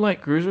by 2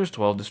 light cruisers,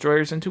 12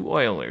 destroyers, and 2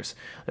 oilers.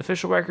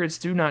 Official records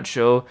do not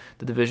show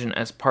the division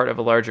as part of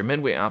a larger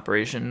Midway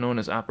operation known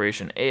as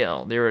Operation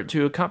Ale. They were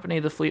to accompany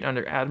the fleet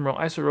under Admiral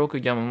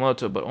Isoroku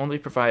Yamamoto, but only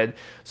provide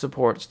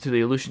support to the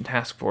Aleutian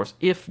Task Force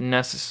if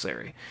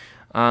necessary.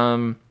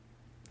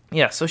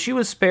 So she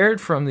was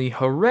spared from the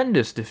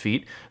horrendous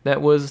defeat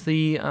that was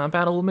the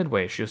Battle of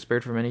Midway. She was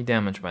spared from any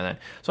damage by that.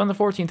 So on the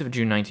 14th of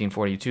June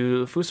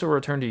 1942, Fuso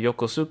returned to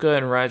Yokosuka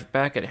and arrived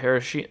back at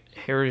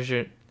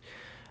Hiroshima.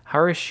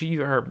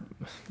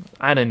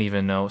 I don't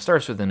even know. It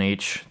starts with an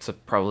H. It's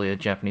probably a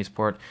Japanese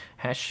port.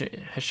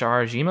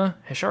 Hisarajima?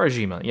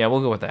 Yeah, we'll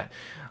go with that.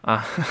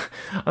 On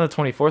the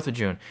 24th of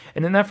June.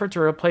 In an effort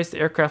to replace the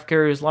aircraft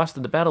carriers lost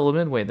in the Battle of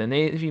Midway, the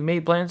Navy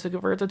made plans to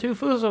convert the 2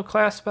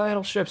 Fuso-class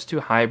battleships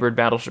to hybrid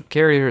battleship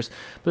carriers,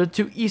 but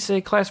the 2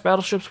 Ise-class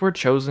battleships were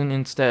chosen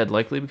instead,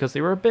 likely because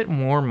they were a bit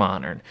more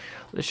modern.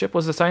 The ship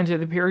was assigned to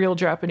the Imperial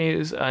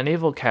Japanese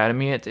Naval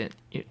Academy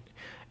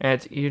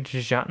at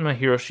Ujiyama,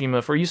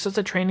 Hiroshima, for use as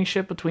a training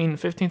ship between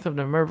 15th of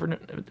November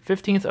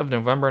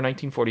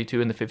 1942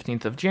 and the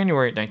 15th of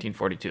January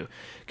 1942.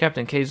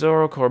 Captain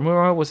Keizoro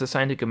Komura was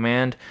assigned to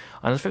command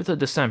on the 5th of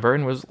December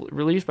and was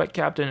relieved by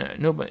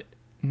Captain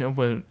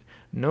Nobumuchi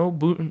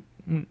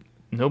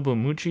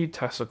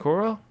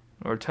Tasakura,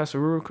 or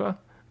Tasuruka?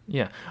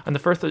 Yeah, on the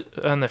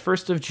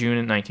 1st of June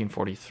in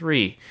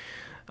 1943.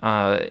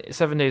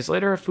 7 days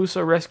later,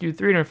 Fuso rescued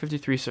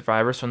 353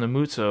 survivors from the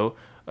Mutsu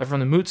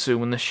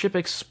when the ship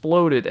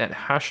exploded at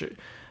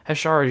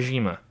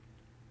Hisarajima.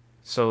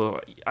 So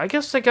I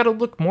guess I gotta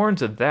look more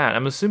into that.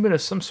 I'm assuming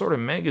it's some sort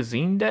of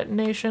magazine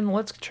detonation.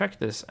 Let's check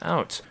this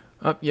out.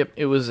 Yep,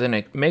 it was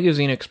a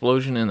magazine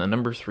explosion in the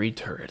number 3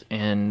 turret,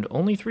 and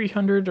only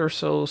 300 or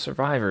so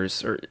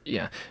survivors,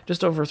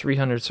 just over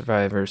 300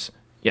 survivors.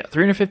 Yeah,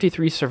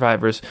 353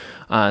 survivors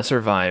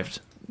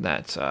survived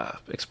that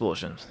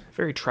explosion.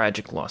 Very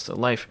tragic loss of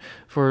life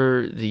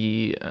for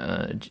the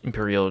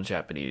Imperial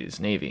Japanese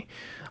Navy.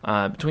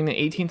 Between the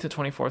 18th and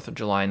 24th of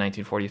July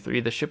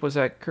 1943, the ship was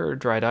at Kure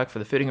dry dock for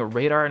the fitting of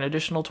radar and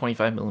additional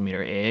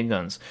 25mm AA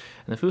guns.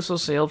 And the Fuso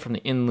sailed from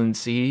the inland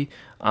sea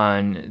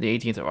on the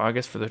 18th of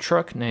August for the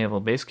Truk naval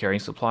base carrying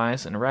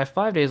supplies and arrived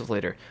 5 days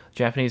later. The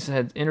Japanese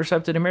had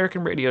intercepted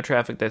American radio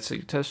traffic that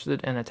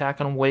suggested an attack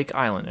on Wake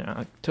Island. On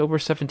October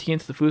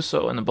 17th, the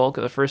Fuso and the bulk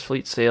of the First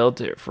Fleet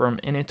sailed from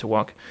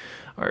Inaiwetak,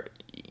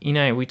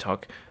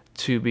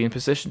 to be in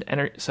position to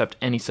intercept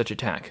any such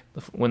attack.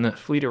 When the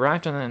fleet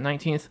arrived on the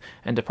 19th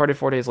and departed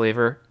 4 days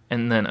later,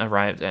 and then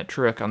arrived at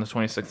Truk on the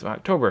 26th of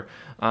October.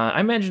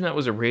 I imagine that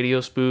was a radio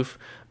spoof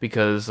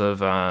because of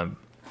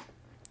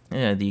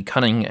the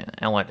cunning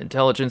Allied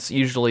intelligence.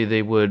 Usually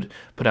they would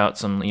put out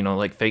some,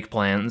 fake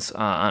plans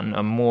on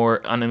an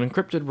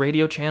encrypted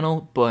radio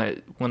channel, but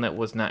one that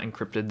was not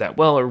encrypted that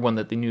well, or one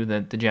that they knew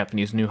that the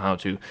Japanese knew how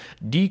to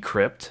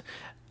decrypt.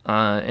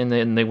 And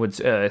then they would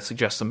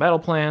suggest some battle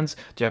plans.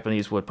 The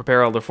Japanese would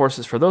prepare all their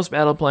forces for those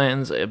battle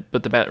plans,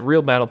 but the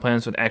real battle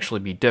plans would actually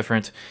be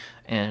different,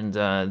 and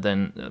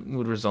then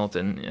would result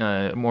in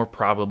a more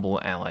probable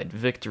Allied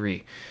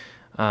victory.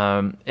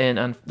 And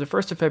on the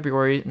 1st of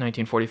February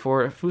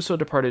 1944, Fuso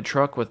departed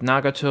Truk with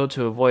Nagato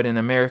to avoid an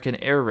American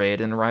air raid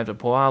and arrived at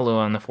Poalu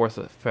on the 4th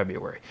of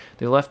February.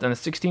 They left on the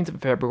 16th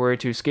of February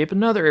to escape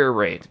another air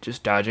raid,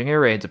 just dodging air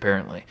raids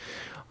apparently.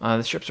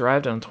 The ships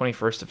arrived on the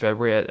 21st of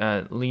February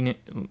at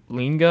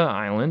Linga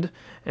Island,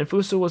 and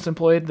Fuso was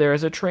employed there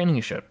as a training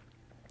ship.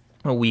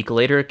 A week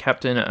later,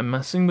 Captain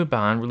Masingu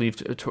Ban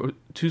relieved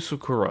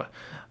Tsukura.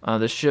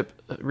 The ship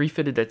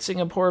refitted at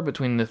Singapore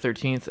between the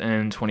 13th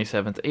and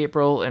 27th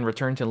April and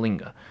returned to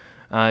Linga.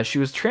 She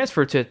was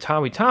transferred to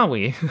Tawi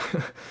Tawi.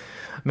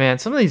 Man,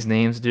 some of these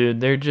names, dude,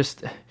 they're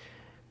just...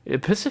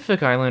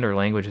 Pacific Islander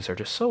languages are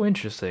just so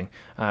interesting.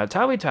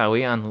 Tawi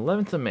Tawi on the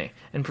 11th of May,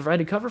 and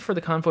provided cover for the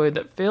convoy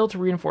that failed to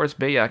reinforce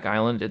Bayak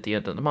Island at the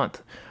end of the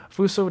month.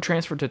 Fuso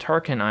transferred to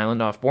Tarkan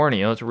Island off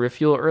Borneo to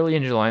refuel early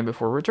in July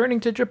before returning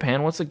to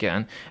Japan once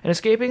again and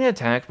escaping an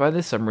attack by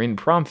the submarine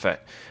Promfet,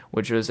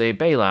 which was a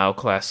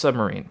Beilao-class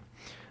submarine.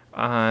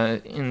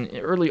 In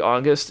early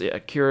August,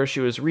 at Kure,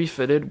 she was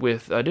refitted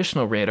with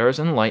additional radars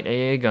and light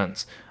AA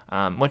guns,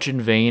 much in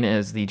vain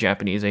as the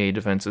Japanese AA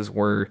defenses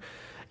were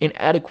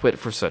inadequate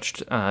for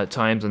such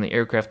times on the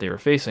aircraft they were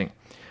facing.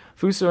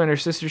 Fuso and her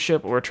sister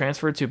ship were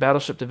transferred to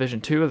Battleship Division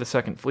 2 of the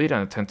 2nd Fleet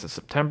on the 10th of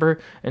September,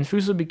 and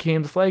Fuso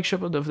became the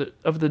flagship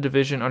of the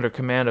division under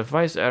command of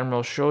Vice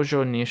Admiral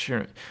Shojo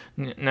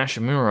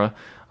Nishimura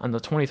on the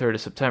 23rd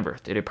of September.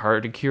 They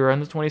departed Kure on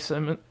the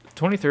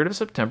 23rd of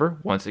September,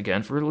 once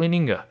again for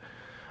Leninga.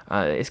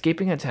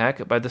 Escaping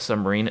attack by the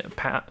submarine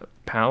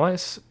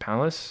Palace?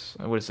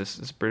 What is this?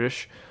 It's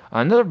British.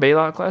 Another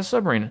Beilao-class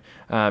submarine,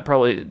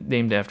 probably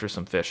named after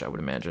some fish, I would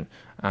imagine.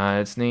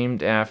 It's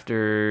named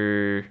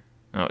after...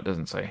 Oh, it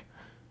doesn't say.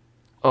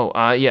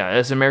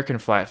 It's American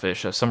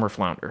flatfish, a summer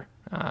flounder.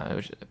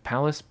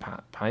 Palace?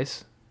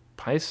 Pice?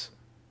 I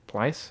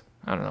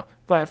don't know.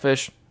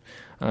 Flatfish.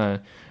 All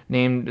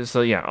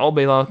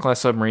Beilao-class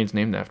submarines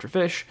named after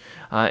fish.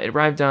 It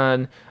arrived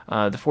on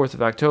the 4th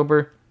of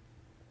October.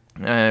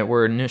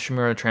 Where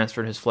Nishimura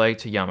transferred his flag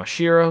to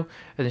Yamashiro,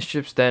 and the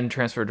ships then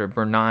transferred to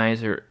Brunei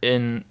to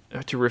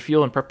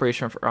refuel in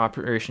preparation for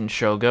Operation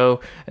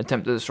Shogo,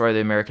 attempt to destroy the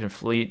American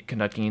fleet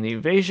conducting the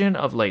invasion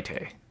of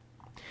Leyte.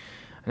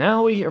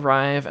 Now we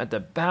arrive at the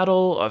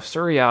Battle of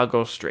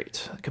Suriago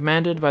Strait.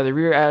 Commanded by the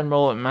Rear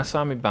Admiral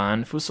Masami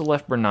Ban, Fuso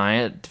left Brunei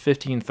at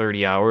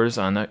 15:30 hours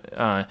on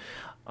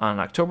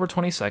October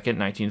 22nd,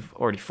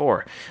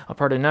 1944, a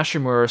part of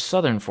Nishimura's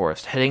southern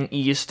forest, heading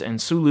east in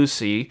Sulu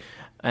Sea,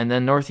 and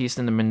then northeast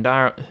in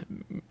the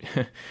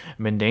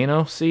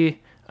Mindanao Sea,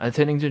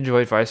 intending to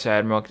join Vice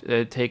Admiral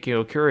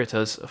Takeo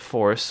Kurita's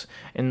force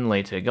in the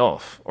Leyte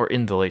Gulf.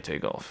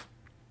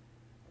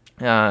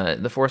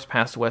 The force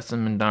passed west of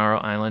Mindanao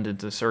Island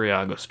into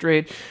Suriago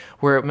Strait,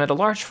 where it met a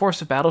large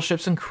force of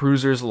battleships and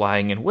cruisers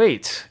lying in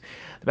wait.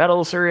 The Battle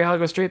of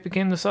Suriago Strait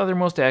became the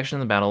southernmost action in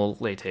the Battle of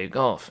Leyte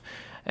Gulf.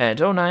 At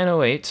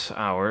 09:08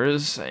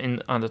 hours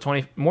on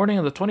the morning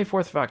of the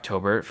 24th of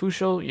October,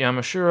 Fuso,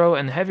 Yamashiro,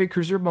 and heavy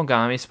cruiser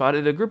Mogami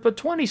spotted a group of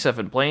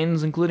 27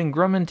 planes, including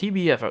Grumman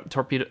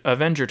TBF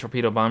Avenger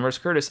torpedo bombers,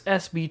 Curtiss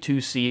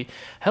SB-2C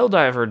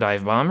Helldiver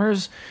dive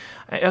bombers,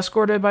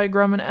 escorted by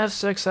Grumman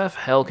F-6F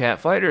Hellcat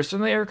fighters from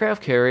the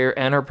aircraft carrier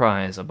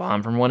Enterprise. A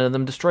bomb from one of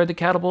them destroyed the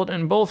catapult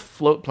and both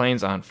float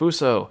planes on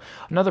Fuso.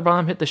 Another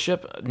bomb hit the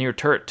ship near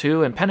Turret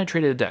 2 and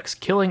penetrated the decks,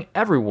 killing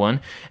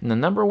everyone in the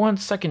number 1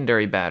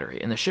 secondary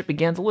battery, and the ship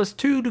began to list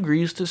 2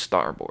 degrees to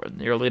starboard.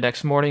 The early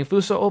next morning,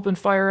 Fuso opened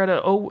fire at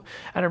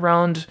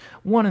around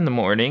 1 in the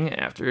morning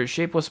after his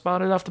shape was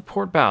spotted off the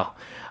port bow.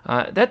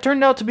 That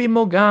turned out to be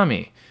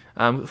Mogami.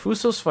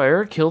 Fuso's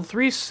fire killed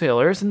 3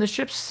 sailors in the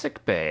ship's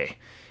sick bay.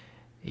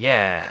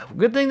 Yeah,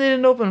 good thing they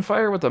didn't open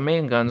fire with the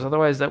main guns,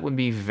 otherwise that would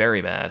be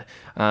very bad.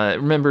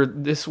 Remember,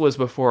 this was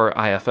before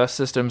IFS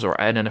systems or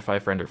Identify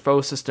Friend or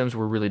Foe systems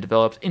were really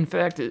developed. In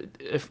fact,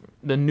 if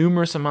the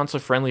numerous amounts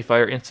of friendly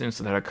fire incidents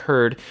that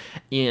occurred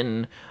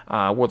in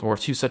World War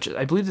II, such as,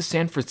 I believe the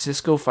San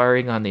Francisco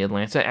firing on the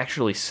Atlanta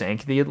actually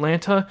sank the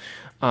Atlanta,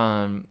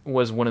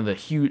 was one of the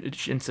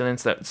huge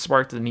incidents that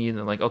sparked the need.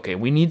 Like, okay,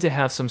 we need to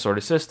have some sort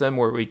of system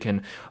where we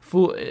can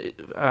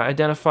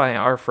identify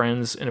our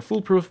friends in a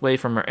foolproof way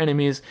from our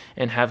enemies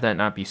and have that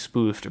not be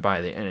spoofed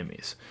by the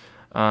enemies.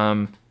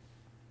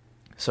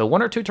 So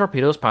one or two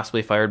torpedoes,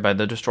 possibly fired by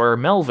the destroyer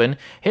Melvin,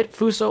 hit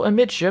Fuso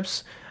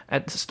amidships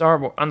on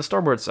the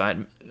starboard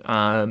side.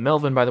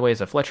 Melvin, by the way,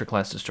 is a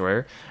Fletcher-class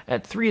destroyer,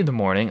 at 3 in the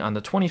morning on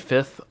the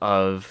 25th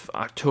of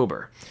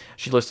October.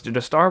 She listed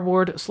to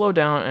starboard, slowed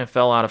down, and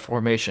fell out of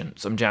formation.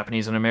 Some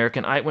Japanese and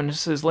American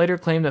eyewitnesses later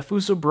claimed that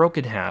Fuso broke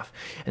in half,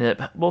 and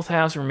that both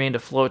halves remained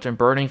afloat and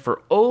burning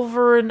for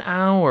over an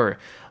hour.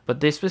 But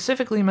they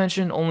specifically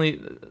mentioned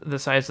only the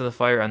size of the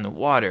fire on the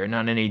water,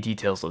 not any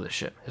details of the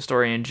ship.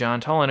 Historian John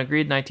Tollin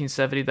agreed in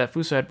 1970 that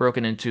Fuso had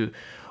broken into,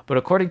 but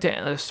according to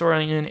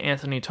historian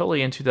Anthony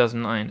Tully in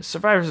 2009,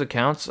 survivors'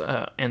 accounts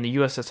and the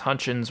USS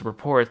Hutchins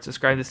reports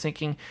describe the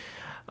sinking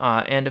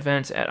and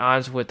events at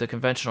odds with the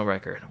conventional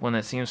record, one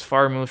that seems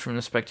far removed from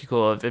the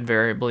spectacle of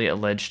invariably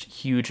alleged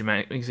huge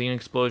magazine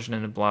explosion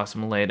in the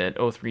Blossom Lake at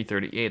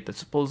 0338 that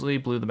supposedly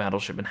blew the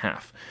battleship in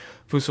half.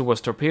 Fuso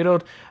was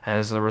torpedoed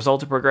as a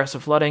result of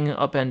progressive flooding,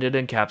 upended,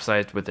 and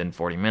capsized within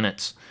 40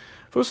 minutes.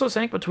 Fuso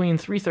sank between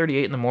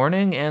 3:38 in the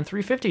morning and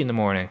 3:50 in the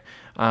morning,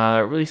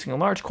 releasing a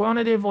large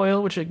quantity of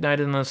oil which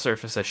ignited on the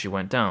surface as she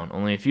went down.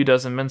 Only a few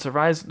dozen men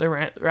survived the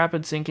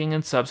rapid sinking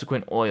and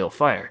subsequent oil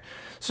fire.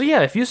 So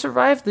yeah, if you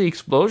survived the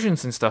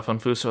explosions and stuff on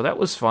Fuso, that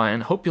was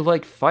fine. Hope you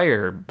like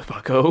fire,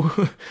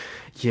 bucko.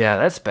 Yeah,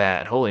 that's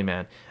bad. Holy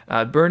man.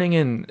 Burning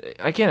in...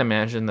 I can't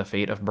imagine the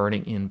fate of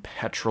burning in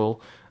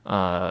petrol,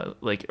 or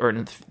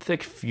in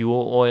thick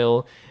fuel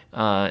oil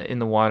in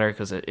the water,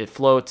 because it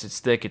floats, it's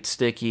thick, it's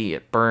sticky,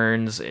 it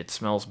burns, it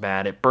smells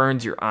bad, it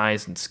burns your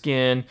eyes and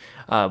skin,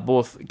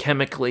 both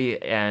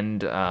chemically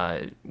and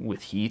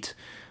with heat.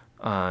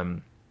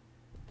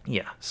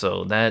 Yeah,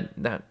 so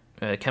that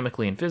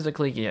chemically and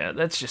physically, yeah,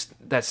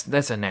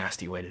 that's a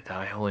nasty way to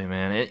die. Holy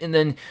man! And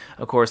then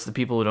of course the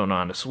people who don't know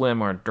how to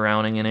swim are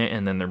drowning in it,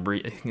 and then they're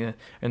breathing,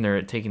 and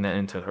they're taking that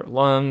into their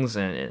lungs,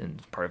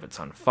 and part of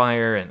it's on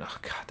fire, and oh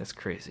god, that's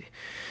crazy.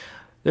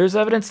 There's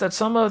evidence that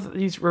some of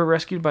these were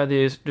rescued by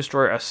the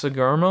destroyer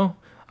Saguarmo,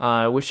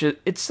 which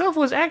itself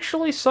was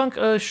actually sunk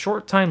a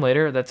short time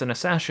later. That's an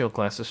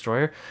Asashio-class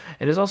destroyer.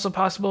 It is also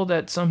possible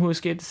that some who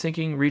escaped the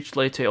sinking reached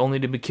Leyte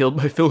only to be killed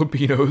by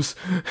Filipinos,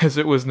 as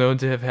it was known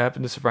to have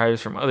happened to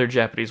survivors from other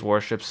Japanese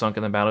warships sunk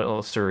in the Battle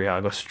of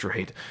Surigao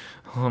Strait.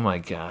 Oh my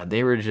god,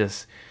 they were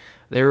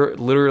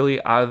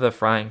literally out of the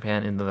frying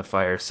pan into the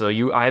fire. So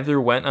you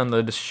either went on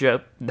the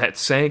ship that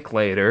sank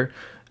later,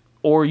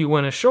 or you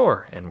went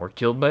ashore and were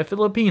killed by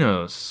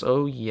Filipinos.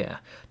 So yeah,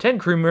 10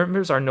 crew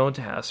members are known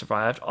to have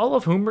survived, all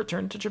of whom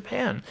returned to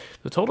Japan.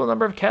 The total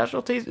number of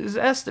casualties is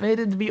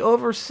estimated to be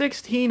over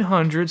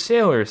 1,600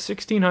 sailors,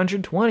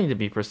 1,620 to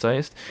be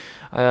precise.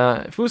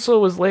 Fuso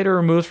was later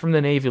removed from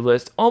the Navy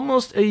list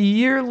almost a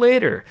year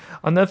later,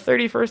 on the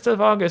 31st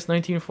of August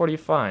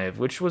 1945,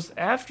 which was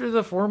after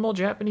the formal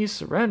Japanese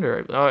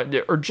surrender,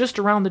 or just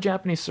around the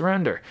Japanese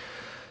surrender.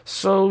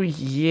 So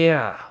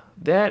yeah,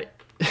 that...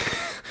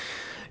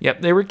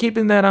 Yep, they were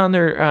keeping that on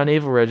their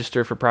naval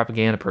register for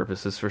propaganda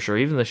purposes, for sure.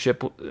 Even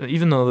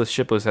though the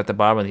ship was at the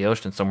bottom of the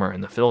ocean somewhere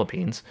in the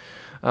Philippines.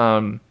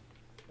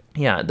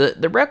 Yeah,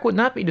 the wreck would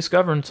not be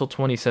discovered until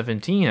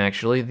 2017.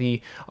 Actually,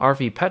 the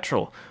RV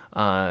Petrel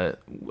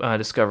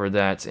discovered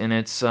that, and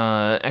it's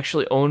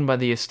actually owned by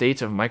the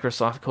estate of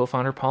Microsoft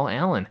co-founder Paul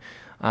Allen.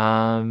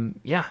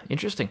 Yeah,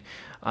 interesting.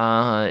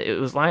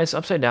 It lies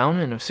upside down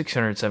in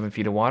 607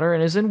 feet of water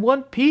and is in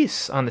one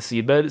piece on the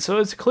seabed, so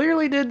it's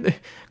clearly didn't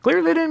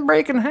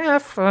break in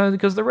half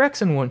because the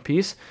wreck's in one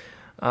piece.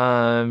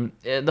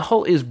 The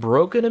hull is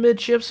broken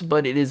amidships,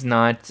 but it is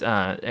not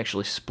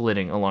actually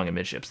splitting along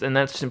amidships, and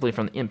that's simply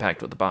from the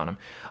impact with the bottom.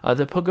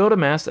 The pagoda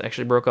mast that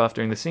actually broke off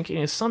during the sinking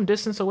is some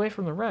distance away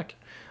from the wreck.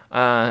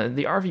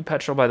 The RV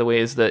Petrel, by the way,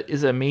 is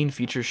a main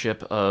feature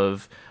ship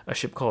of a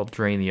ship called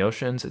Drain the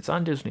Oceans. It's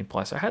on Disney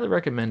Plus. I highly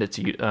recommend it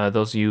to you,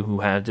 those of you who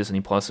have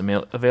Disney Plus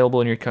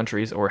available in your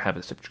countries or have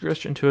a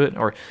subscription to it,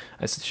 or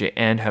I should say,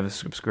 and have a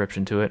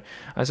subscription to it.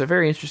 It's a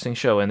very interesting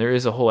show, and there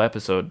is a whole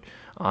episode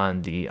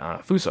on the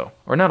Fuso,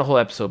 or not a whole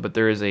episode, but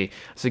there is a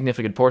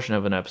significant portion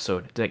of an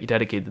episode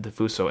dedicated to the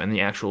Fuso and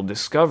the actual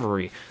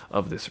discovery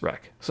of this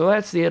wreck. So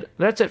that's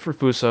it for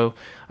Fuso,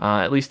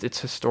 at least its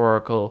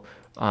historical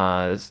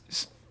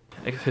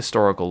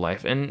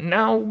life. And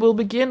now we'll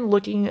begin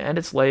looking at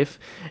its life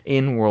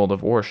in World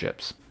of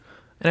Warships.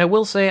 And I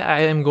will say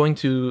I am going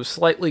to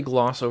slightly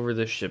gloss over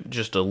this ship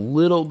just a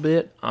little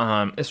bit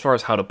as far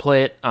as how to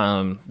play it,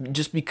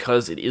 just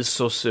because it is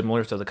so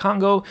similar to the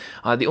Congo.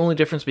 The only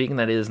difference being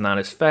that it is not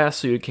as fast,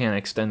 so you can't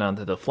extend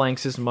onto the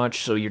flanks as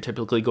much, so you're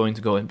typically going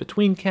to go in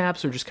between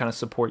caps or just kind of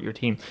support your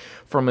team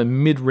from a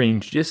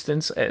mid-range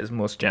distance, as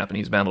most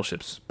Japanese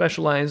battleships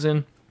specialize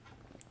in.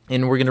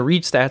 And we're going to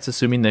read stats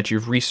assuming that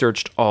you've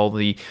researched all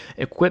the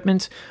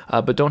equipment,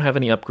 but don't have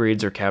any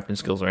upgrades or captain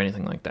skills or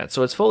anything like that.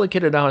 So it's fully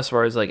kitted out as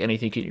far as like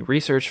anything you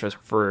research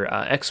for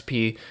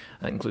XP.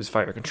 That includes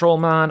fire control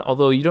mod,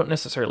 although you don't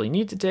necessarily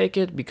need to take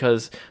it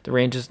because the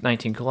range is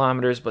 19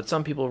 kilometers, but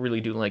some people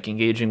really do like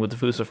engaging with the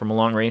Fuso from a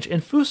long range,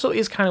 and Fuso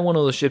is kind of one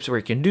of those ships where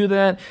you can do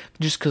that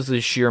just because of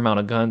the sheer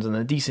amount of guns and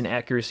the decent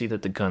accuracy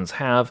that the guns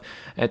have.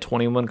 At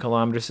 21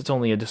 kilometers, it's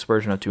only a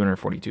dispersion of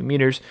 242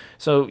 meters,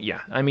 so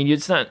yeah, I mean,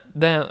 it's not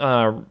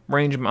that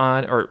range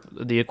mod, or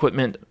the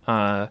equipment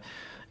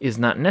is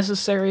not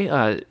necessary.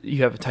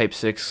 You have a Type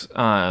 6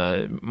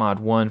 Mod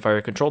 1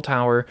 fire control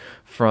tower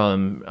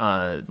from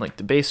like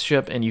the base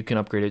ship, and you can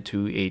upgrade it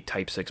to a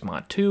Type 6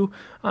 Mod 2.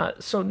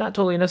 So not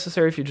totally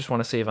necessary if you just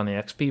want to save on the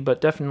XP,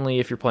 but definitely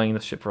if you're playing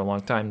this ship for a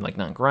long time, like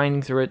not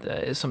grinding through it,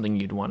 is something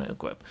you'd want to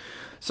equip.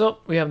 So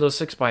we have those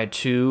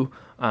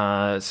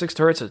 6x2, 6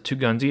 turrets at 2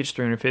 guns each,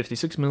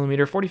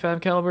 356mm,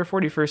 45 caliber,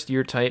 41st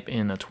year type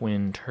in a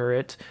twin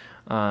turret.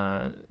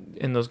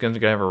 And those guns are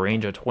going to have a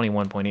range of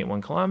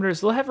 21.81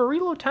 kilometers. They'll have a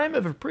reload time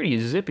of a pretty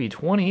zippy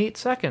 28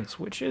 seconds,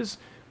 which is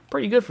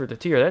pretty good for the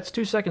tier. That's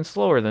 2 seconds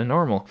slower than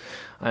normal.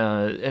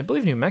 I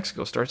believe New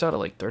Mexico starts out at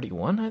like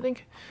 31, I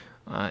think.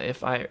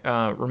 If I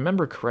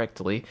remember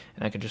correctly,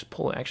 and I could just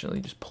pull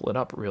it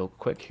up real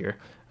quick here.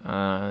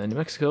 New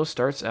Mexico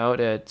starts out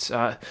at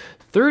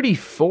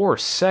 34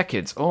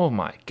 seconds. Oh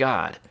my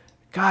god.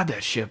 God,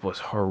 that ship was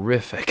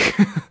horrific.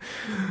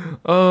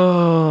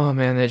 Oh,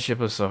 man, that ship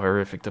was so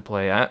horrific to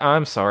play.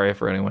 I'm sorry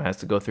for anyone who has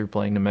to go through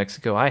playing New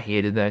Mexico. I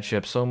hated that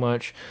ship so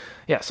much.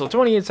 Yeah, so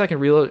 28-second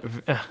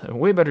reload,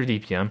 way better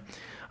DPM.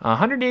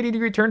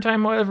 180-degree turn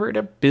time, however, at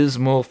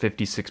abysmal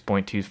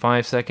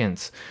 56.25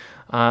 seconds.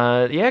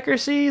 The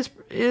accuracy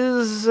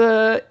is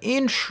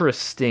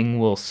interesting,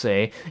 we'll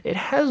say. It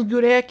has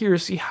good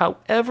accuracy,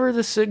 however,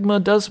 the Sigma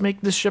does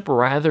make this ship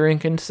rather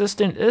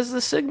inconsistent, as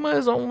the Sigma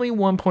is only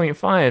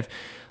 1.5.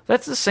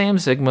 That's the same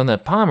Sigma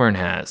that Pommern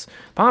has.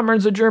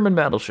 Pommern's a German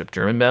battleship.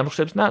 German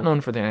battleships not known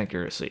for their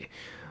accuracy.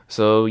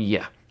 So,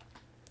 yeah.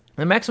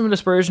 The maximum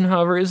dispersion,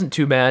 however, isn't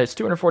too bad. It's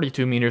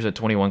 242 meters at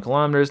 21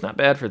 kilometers. Not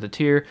bad for the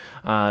tier.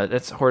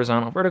 That's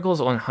horizontal. Vertical is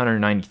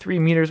 193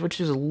 meters, which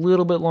is a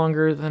little bit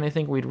longer than I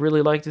think we'd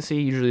really like to see.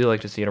 Usually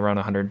like to see it around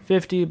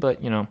 150,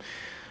 but, you know,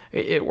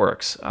 it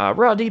works.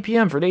 Raw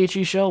DPM for the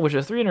HE shell, which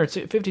is a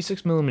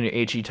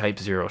 356mm HE Type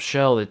 0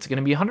 shell. It's going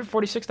to be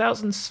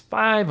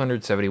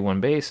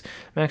 146,571 base.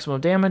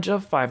 Maximum damage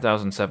of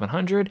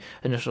 5,700.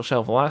 Initial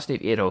shell velocity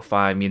of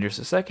 805 meters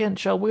a second.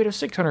 Shell weight of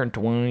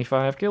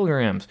 625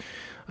 kilograms.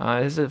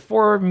 It's a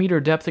 4-meter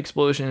depth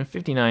explosion and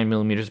 59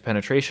 millimeters of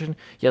penetration.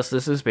 Yes,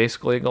 this is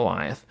basically a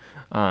Goliath,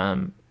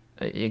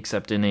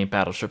 except in a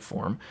battleship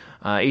form.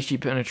 HE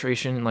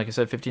penetration, like I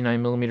said,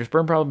 59 millimeters.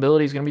 Burn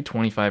probability is going to be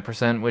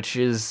 25%, which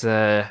is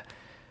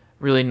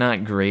really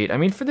not great. I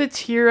mean, for the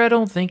tier, I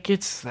don't think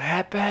it's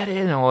that bad.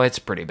 No, it's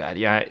pretty bad.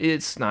 Yeah,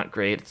 it's not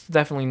great. It's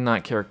definitely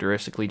not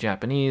characteristically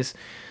Japanese.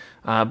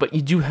 But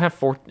you do have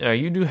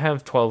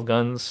 12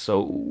 guns,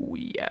 so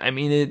yeah, I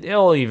mean, it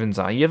all evens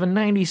out. You have a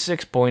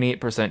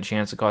 96.8%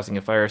 chance of causing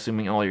a fire,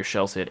 assuming all your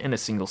shells hit in a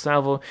single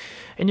salvo,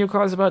 and you'll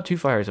cause about 2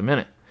 fires a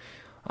minute.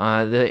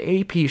 The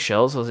AP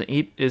shells is a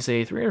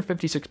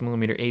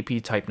 356mm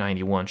AP Type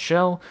 91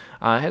 shell.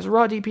 Has a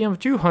raw DPM of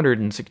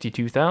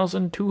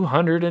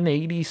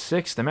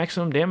 262,286. The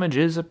maximum damage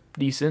is a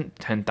decent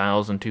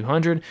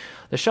 10,200.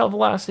 The shell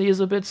velocity is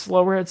a bit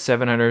slower at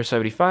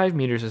 775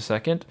 meters a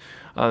second.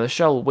 The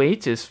shell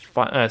weight is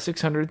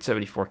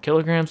 674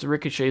 kilograms. The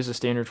ricochet is a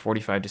standard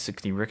 45 to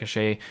 60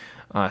 ricochet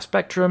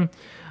spectrum.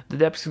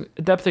 The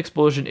depth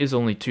explosion is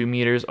only 2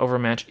 meters.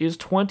 Overmatch is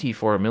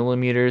 24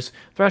 millimeters.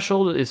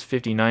 Threshold is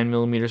 59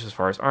 millimeters as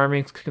far as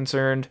arming is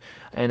concerned.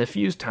 And the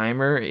fuse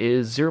timer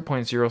is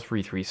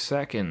 0.033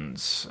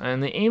 seconds.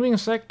 And the aiming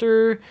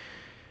sector,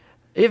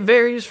 it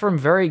varies from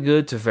very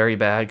good to very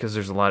bad because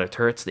there's a lot of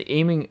turrets. The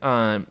aiming,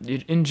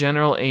 in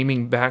general,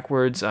 aiming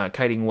backwards,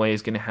 kiting away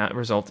is going to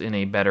result in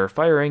a better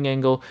firing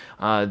angle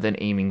than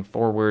aiming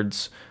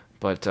forwards,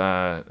 but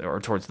or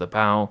towards the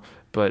bow.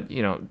 But,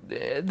 you know,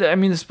 I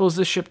mean, I suppose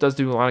this ship does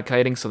do a lot of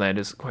kiting, so that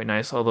is quite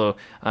nice, although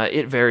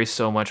it varies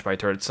so much by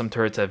turrets. Some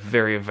turrets have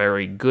very,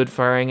 very good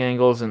firing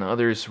angles, and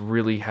others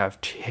really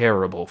have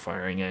terrible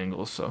firing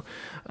angles, so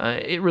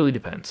it really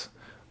depends.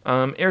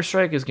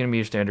 Airstrike is going to be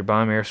your standard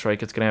bomb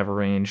airstrike. It's going to have a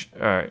range,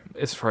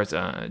 as far as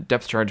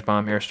depth charge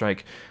bomb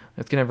airstrike,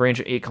 it's going to have a range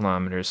of 8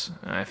 kilometers.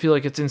 I feel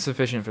like it's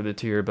insufficient for the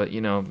tier, but, you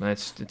know,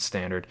 it's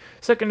standard.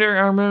 Secondary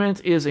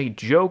armament is a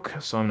joke,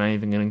 so I'm not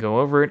even going to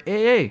go over it.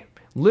 AA,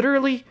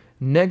 literally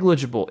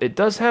negligible. It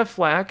does have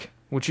flak,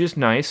 which is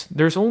nice.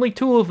 There's only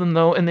 2 of them,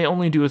 though, and they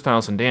only do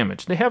 1,000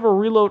 damage. They have a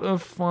reload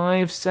of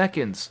 5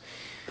 seconds,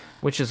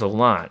 which is a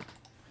lot.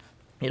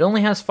 It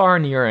only has far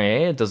near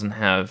AA. It doesn't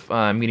have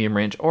medium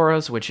range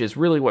auras, which is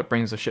really what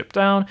brings the ship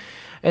down.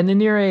 And the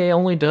near AA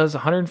only does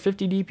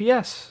 150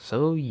 DPS.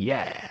 So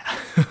yeah.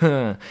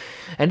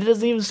 And it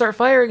doesn't even start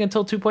firing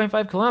until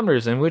 2.5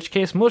 kilometers, in which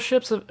case most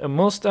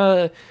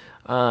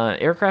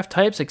aircraft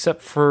types,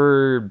 except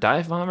for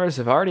dive bombers,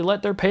 have already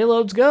let their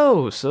payloads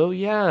go. So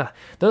yeah,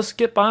 those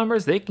skip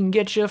bombers, they can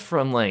get you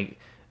from like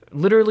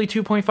literally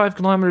 2.5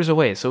 kilometers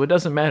away. So it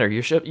doesn't matter.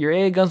 Your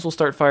AA guns will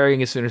start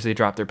firing as soon as they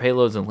drop their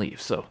payloads and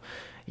leave. So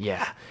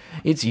yeah,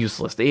 it's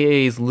useless. The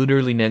AA is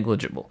literally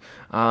negligible.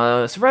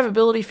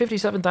 Survivability,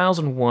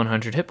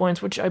 57,100 hit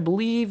points, which I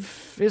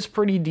believe is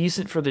pretty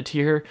decent for the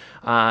tier.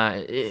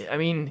 I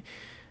mean,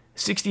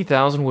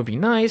 60,000 would be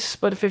nice,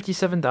 but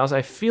 57,000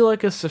 I feel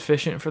like is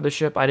sufficient for the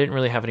ship. I didn't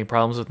really have any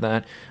problems with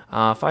that.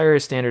 Fire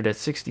is standard at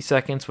 60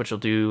 seconds, which will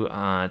do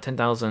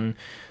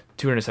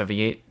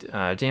 10,278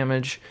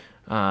 damage.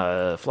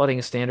 Flooding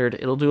is standard.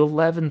 It'll do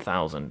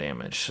 11,000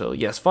 damage. So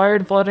yes, fire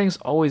and flooding is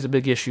always a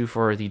big issue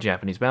for the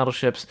Japanese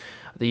battleships.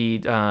 The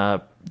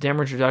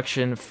damage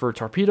reduction for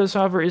torpedoes,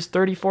 however, is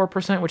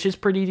 34%, which is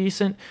pretty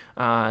decent,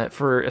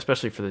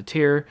 especially for the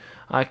tier.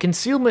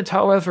 Concealment,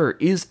 however,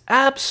 is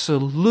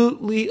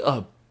absolutely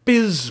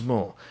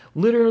abysmal.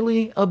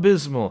 Literally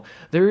abysmal.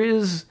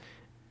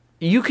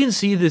 You can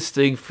see this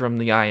thing from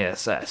the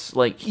ISS,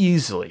 like,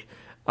 easily.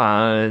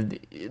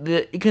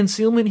 The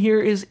concealment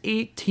here is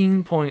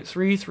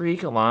 18.33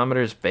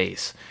 kilometers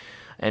base,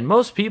 and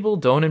most people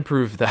don't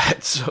improve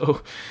that.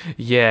 So,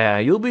 yeah,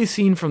 you'll be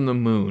seen from the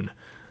moon.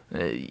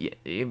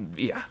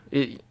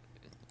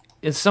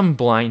 Some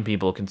blind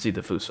people can see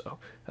the Fuso.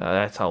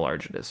 That's how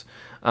large it is.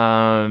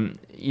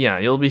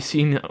 You'll be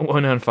seeing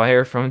one on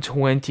fire from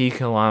 20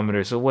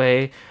 kilometers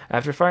away.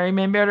 After firing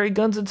main battery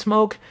guns and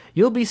smoke,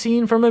 you'll be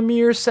seen from a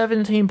mere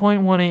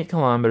 17.18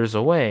 kilometers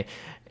away.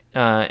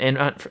 And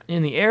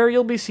in the air,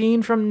 you'll be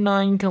seen from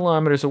 9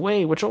 kilometers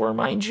away, which will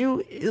remind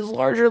you is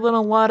larger than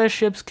a lot of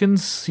ships'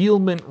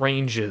 concealment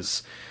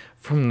ranges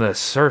from the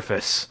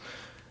surface.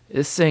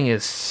 This thing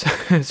is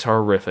it's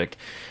horrific.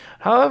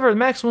 However, the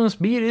maximum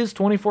speed is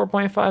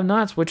 24.5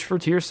 knots, which for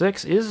Tier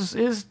 6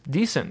 is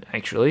decent,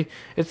 actually.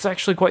 It's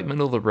actually quite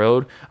middle of the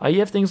road. You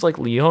have things like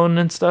Lyon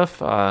and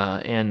stuff,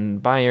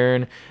 and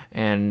Bayern,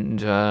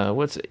 and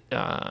what's it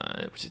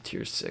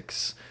Tier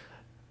 6?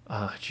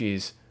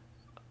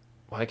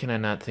 Why can I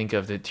not think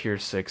of the Tier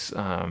 6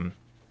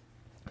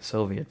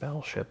 Soviet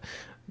battleship?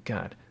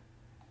 God.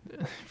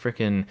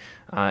 Freaking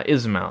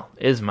Izmail.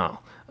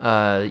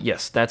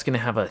 Yes, that's going to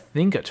have, I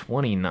think, a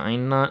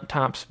 29 knot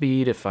top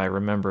speed, if I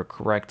remember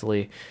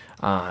correctly,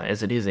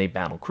 as it is a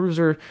battle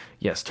cruiser.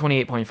 Yes,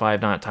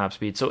 28.5 knot top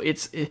speed. So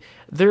it's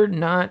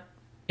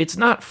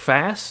not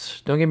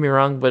fast, don't get me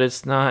wrong, but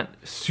it's not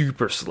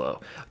super slow.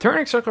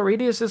 Turning circle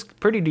radius is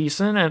pretty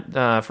decent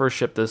for a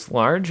ship this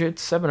large.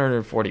 It's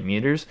 740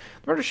 meters.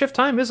 The rudder shift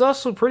time is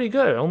also pretty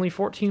good, only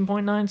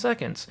 14.9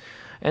 seconds.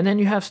 And then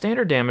you have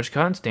standard damage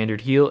con,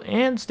 standard heal,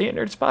 and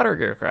standard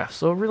spotter aircraft.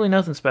 So really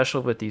nothing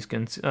special with these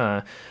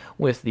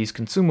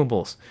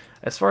consumables.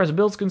 As far as the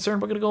build's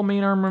concerned, we're going to go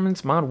main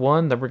armaments mod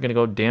 1, then we're going to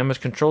go damage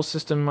control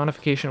system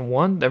modification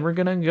 1, then we're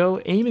going to go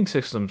aiming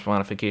systems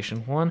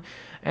modification 1,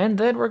 and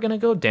then we're going to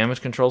go damage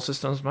control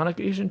systems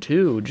modification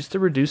 2, just to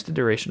reduce the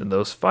duration of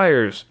those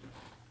fires.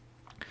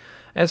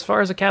 As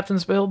far as a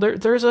captain's build,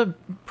 there's a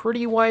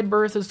pretty wide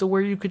berth as to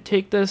where you could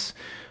take this.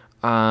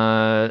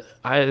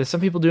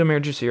 Some people do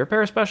emergency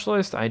repair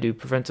specialist. I do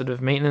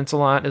preventative maintenance a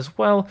lot as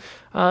well.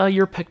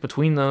 Your pick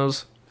between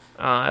those.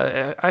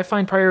 I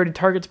find priority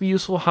target to be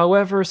useful.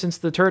 However, since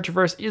the turret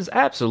traverse is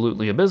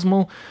absolutely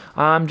abysmal,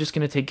 I'm just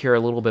going to take care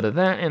of a little bit of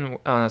that, and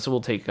so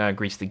we'll take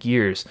grease the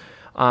gears.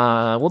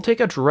 We'll take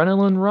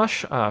adrenaline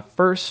rush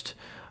first.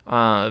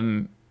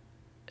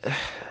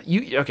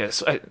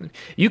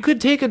 You could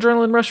take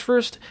Adrenaline Rush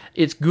first.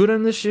 It's good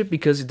on this ship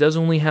because it does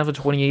only have a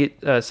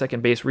 28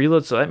 second base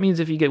reload, so that means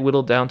if you get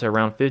whittled down to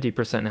around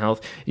 50%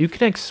 health, you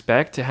can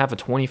expect to have a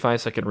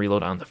 25 second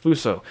reload on the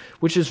Fuso,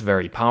 which is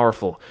very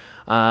powerful.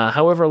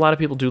 However, a lot of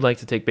people do like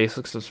to take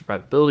basics of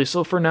survivability,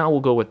 so for now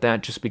we'll go with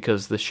that just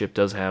because this ship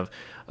does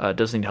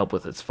need help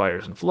with its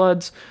fires and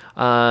floods.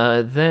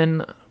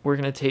 Then we're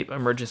going to take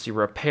Emergency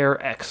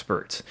Repair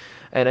Expert.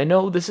 And I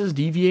know this is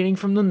deviating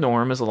from the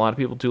norm, as a lot of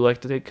people do like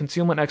to take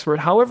Concealment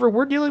Expert. However,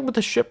 we're dealing with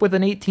a ship with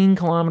an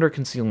 18-kilometer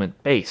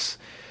concealment base,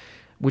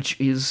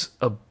 which is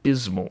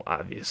abysmal,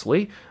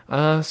 obviously.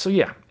 So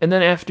yeah, and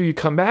then after you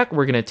come back,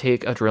 we're going to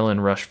take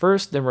Adrenaline Rush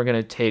first, then we're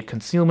going to take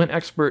Concealment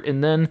Expert,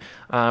 and then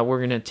we're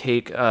going to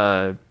take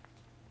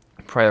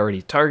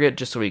Priority Target,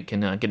 just so we can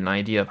get an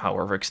idea of how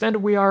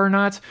overextended we are or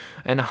not,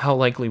 and how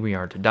likely we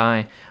are to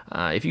die.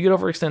 If you get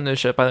overextended this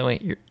ship, by the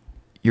way,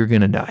 you're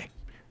going to die.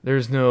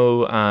 There's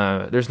no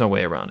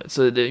way around it.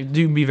 So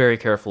do be very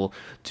careful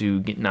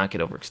to not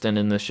get overextended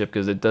in this ship,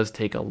 because it does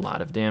take a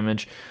lot of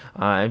damage.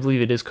 I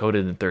believe it is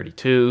coded in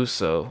 32,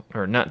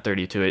 or not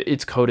 32.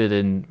 It's coded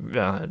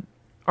in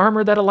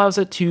armor that allows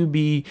it to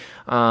be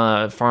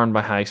farmed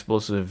by high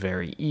explosive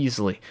very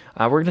easily.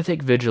 We're going to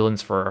take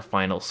Vigilance for our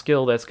final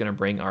skill. That's going to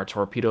bring our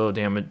torpedo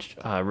damage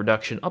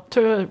reduction up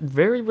to a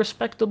very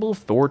respectable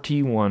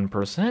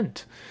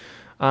 41%.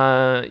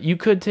 You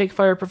could take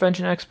Fire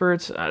Prevention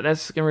Experts.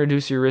 That's going to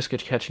reduce your risk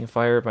of catching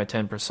fire by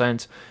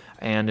 10%.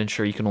 And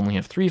ensure you can only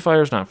have 3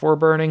 fires, not 4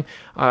 burning.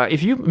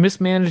 If you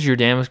mismanage your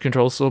damage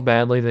control so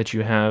badly that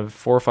you have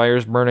 4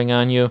 fires burning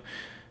on you,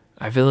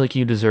 I feel like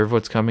you deserve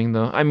what's coming,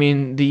 though. I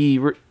mean, the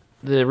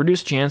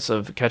reduced chance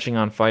of catching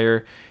on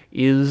fire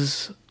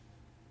is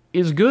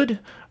good.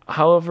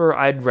 However,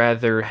 I'd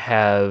rather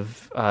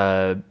have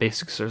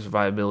basic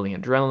survivability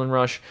and adrenaline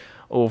rush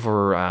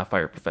over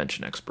Fire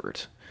Prevention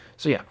Expert.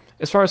 So yeah,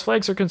 as far as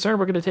flags are concerned,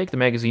 we're going to take the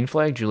magazine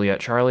flag, Juliet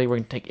Charlie. We're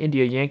going to take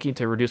India Yankee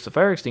to reduce the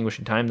fire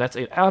extinguishing time. That's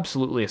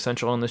absolutely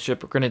essential on this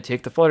ship. We're going to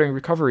take the fluttering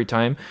recovery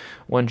time,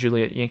 1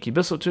 Juliet Yankee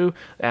Bissell 2,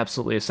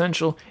 absolutely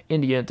essential.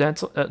 India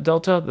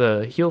Delta,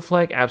 the heal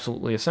flag,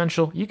 absolutely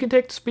essential. You can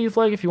take the speed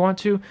flag if you want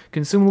to.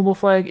 Consumable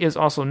flag is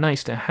also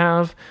nice to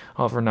have,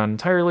 however not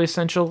entirely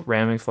essential.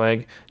 Ramming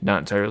flag, not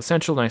entirely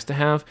essential, nice to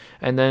have.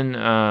 And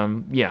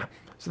then, yeah.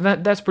 So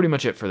that's pretty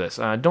much it for this.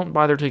 Don't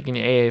bother taking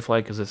the AA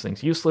flag because this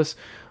thing's useless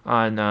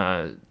on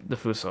the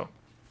Fuso.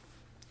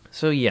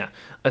 So yeah,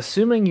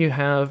 assuming you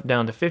have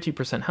down to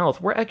 50% health,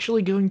 we're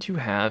actually going to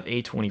have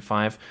a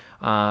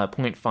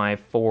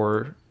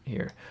 25.54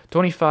 here.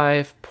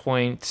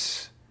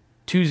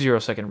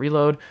 25.20 second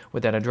reload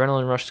with that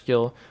Adrenaline Rush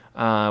skill.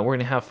 We're going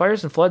to have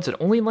fires and floods that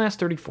only last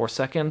 34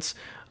 seconds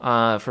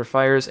for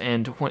fires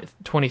and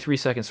 23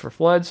 seconds for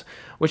floods,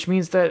 which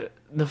means that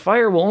the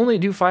fire will only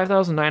do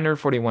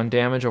 5,941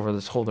 damage over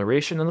this whole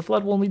duration, and the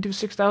flood will only do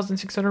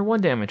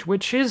 6,601 damage,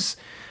 which is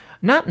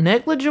not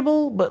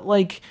negligible, but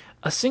like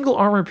a single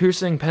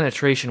armor-piercing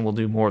penetration will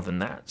do more than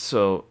that.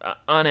 So,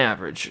 on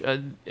average,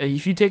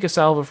 if you take a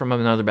salvo from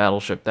another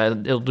battleship,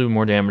 it'll do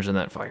more damage than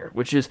that fire,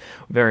 which is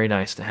very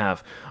nice to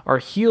have. Our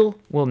heal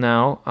will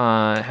now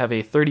have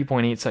a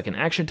 30.8 second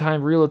action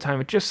time, reload time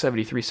at just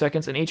 73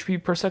 seconds, and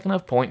HP per second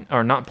of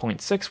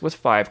 0.6 with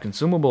 5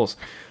 consumables.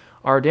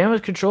 Our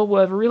damage control will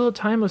have a reload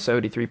time of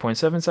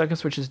 73.7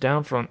 seconds, which is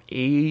down from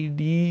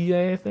 80,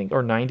 I think,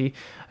 or 90,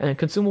 and a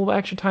consumable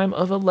action time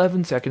of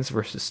 11 seconds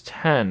versus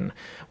 10,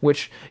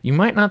 which you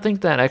might not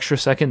think that extra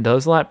second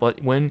does a lot,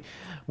 but when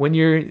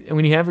you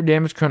have your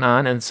damage cron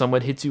on and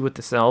someone hits you with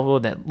the salvo,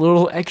 that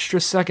little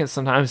extra second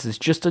sometimes is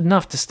just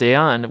enough to stay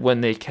on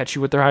when they catch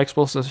you with their high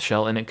explosive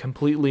shell and it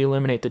completely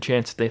eliminate the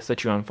chance that they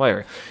set you on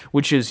fire,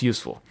 which is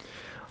useful.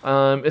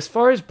 As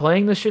far as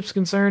playing the ship's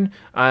concerned,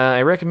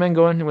 I recommend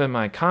going with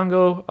my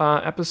Congo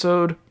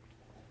episode.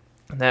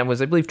 That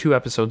was, I believe, 2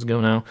 episodes ago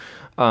now.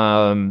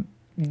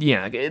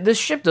 Yeah, this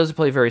ship does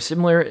play very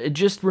similar.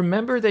 Just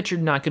remember that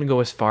you're not going to go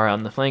as far out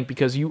on the flank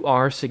because you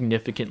are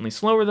significantly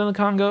slower than the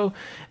Congo,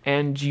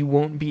 and you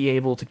won't be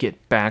able to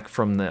get back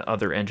from the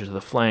other edge of the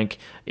flank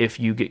if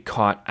you get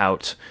caught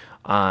out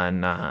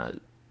on...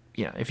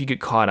 if you get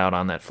caught out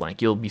on that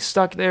flank, you'll be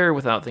stuck there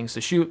without things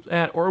to shoot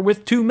at or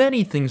with too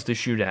many things to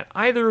shoot at,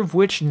 either of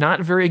which not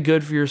very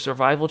good for your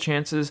survival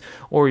chances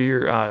or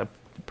your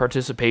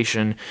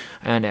participation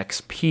and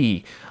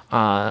XP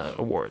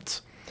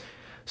awards.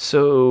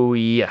 So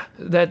yeah,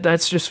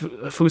 that's just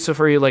Fuso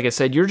for you. Like I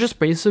said, you're just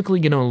basically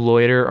going to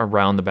loiter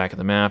around the back of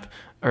the map,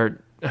 or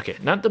okay,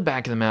 not the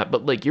back of the map,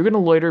 but like you're going to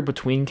loiter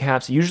between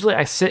caps. Usually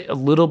I sit a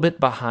little bit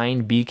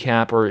behind B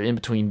cap or in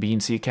between B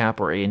and C cap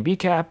or A and B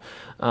cap.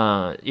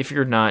 If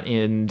you're not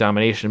in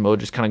domination mode,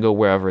 just kind of go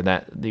wherever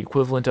the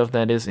equivalent of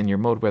that is in your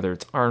mode, whether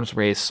it's arms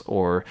race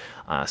or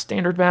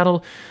standard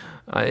battle.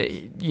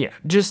 Yeah,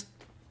 just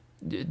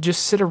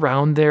sit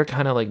around there,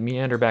 kind of like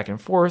meander back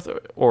and forth,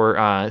 or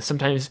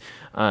sometimes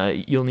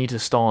you'll need to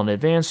stall in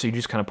advance, so you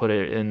just kind of put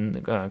it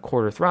in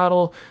quarter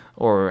throttle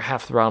or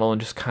half throttle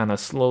and just kind of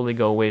slowly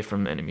go away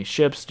from enemy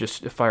ships,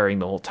 just firing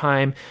the whole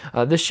time.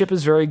 This ship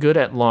is very good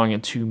at long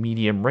and to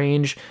medium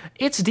range.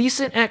 It's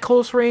decent at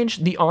close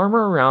range. The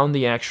armor around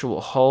the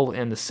actual hull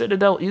and the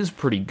citadel is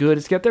pretty good.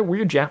 It's got that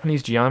weird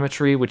Japanese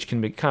geometry, which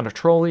can be kind of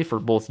trolly for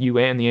both you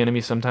and the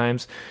enemy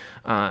sometimes.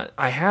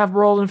 I have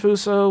brawled in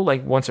Fuso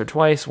like once or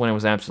twice when it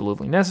was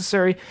absolutely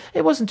necessary.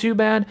 It wasn't too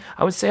bad.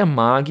 I would say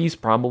Amagi's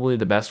probably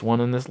the best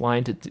one in this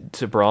line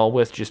to brawl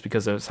with, just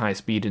because of its high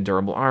speed and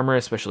durable armor,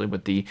 especially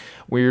with the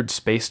weird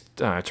space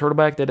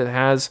turtleback that it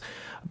has.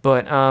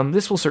 But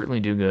this will certainly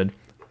do good.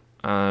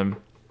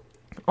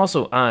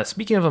 Also,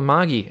 speaking of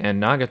Amagi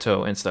and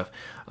Nagato and stuff,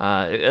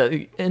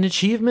 an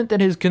achievement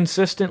that has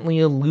consistently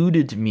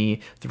eluded to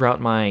me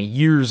throughout my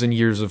years and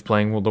years of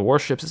playing World of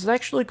Warships is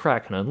actually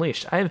Kraken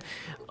Unleashed.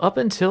 Up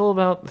until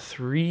about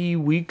 3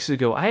 weeks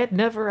ago, I had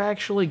never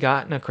actually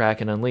gotten a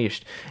Kraken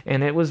Unleashed,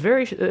 and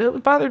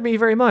it bothered me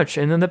very much.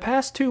 And in the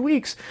past 2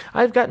 weeks,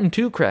 I've gotten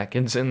 2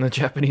 Krakens in the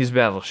Japanese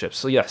battleships.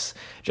 So yes,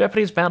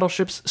 Japanese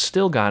battleships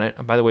still got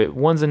it. By the way,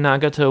 one's in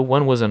Nagato,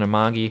 one was in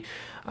Amagi.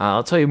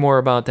 I'll tell you more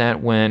about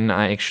that when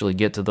I actually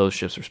get to those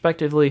ships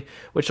respectively,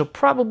 which will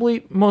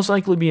probably most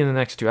likely be in the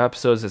next 2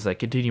 episodes as I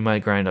continue my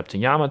grind up to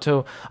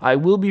Yamato. I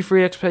will be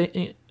free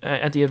XP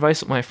at the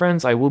advice of my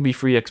friends, I will be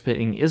free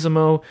expiting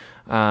Izumo,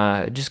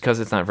 just because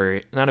it's not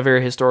a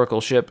very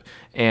historical ship,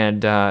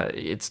 and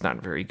it's not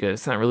very good.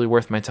 It's not really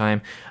worth my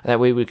time. That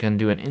way we can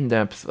do an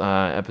in-depth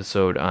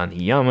episode on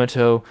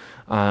Yamato.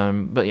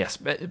 But yes,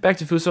 back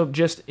to Fuso.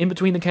 Just in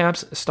between the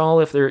caps, stall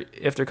if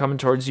they're coming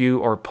towards you,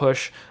 or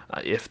push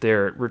if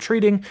they're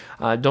retreating.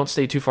 Don't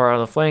stay too far out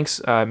of the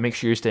flanks. Make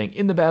sure you're staying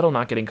in the battle,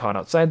 not getting caught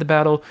outside the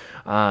battle,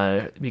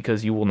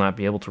 because you will not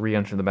be able to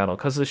re-enter the battle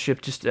because the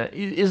ship just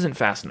isn't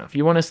fast enough.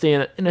 You want to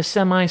stay in a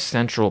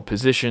semi-central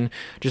position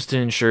just to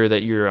ensure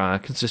that you're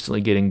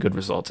consistently getting good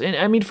results. And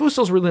I mean,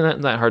 Fuso's really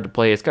not that hard to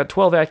play. It's got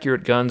 12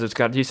 accurate guns. It's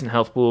got decent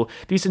health pool,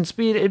 decent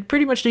speed,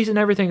 pretty much decent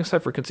everything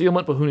except for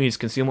concealment. But who needs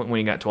concealment when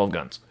you got 12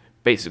 guns?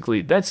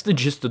 Basically, that's the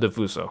gist of the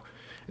Fuso.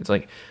 It's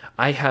like,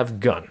 I have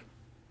gun.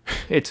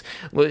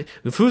 The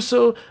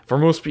Fuso, for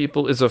most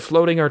people, is a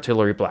floating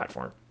artillery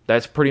platform.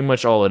 That's pretty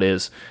much all it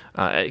is.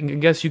 I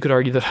guess you could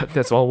argue that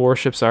that's all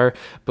warships are,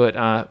 but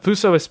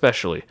Fuso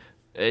especially.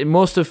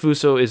 Most of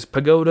Fuso is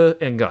pagoda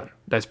and gun.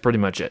 That's pretty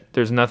much it.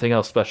 There's nothing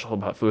else special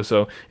about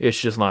Fuso. It's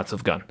just lots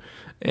of gun.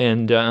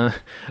 And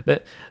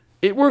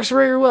it works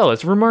very well.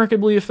 It's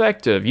remarkably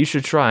effective. You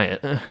should try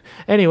it.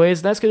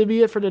 Anyways, that's going to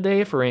be it for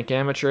today for Rank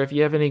Amateur. If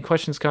you have any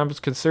questions, comments,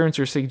 concerns,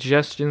 or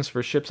suggestions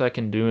for ships I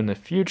can do in the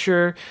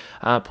future,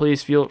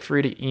 please feel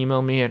free to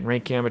email me at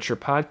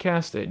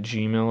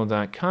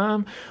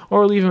rankamateurpodcast@gmail.com,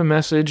 or leave a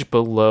message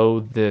below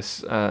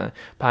this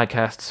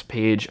podcast's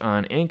page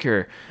on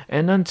Anchor.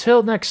 And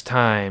until next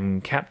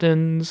time,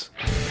 Captains...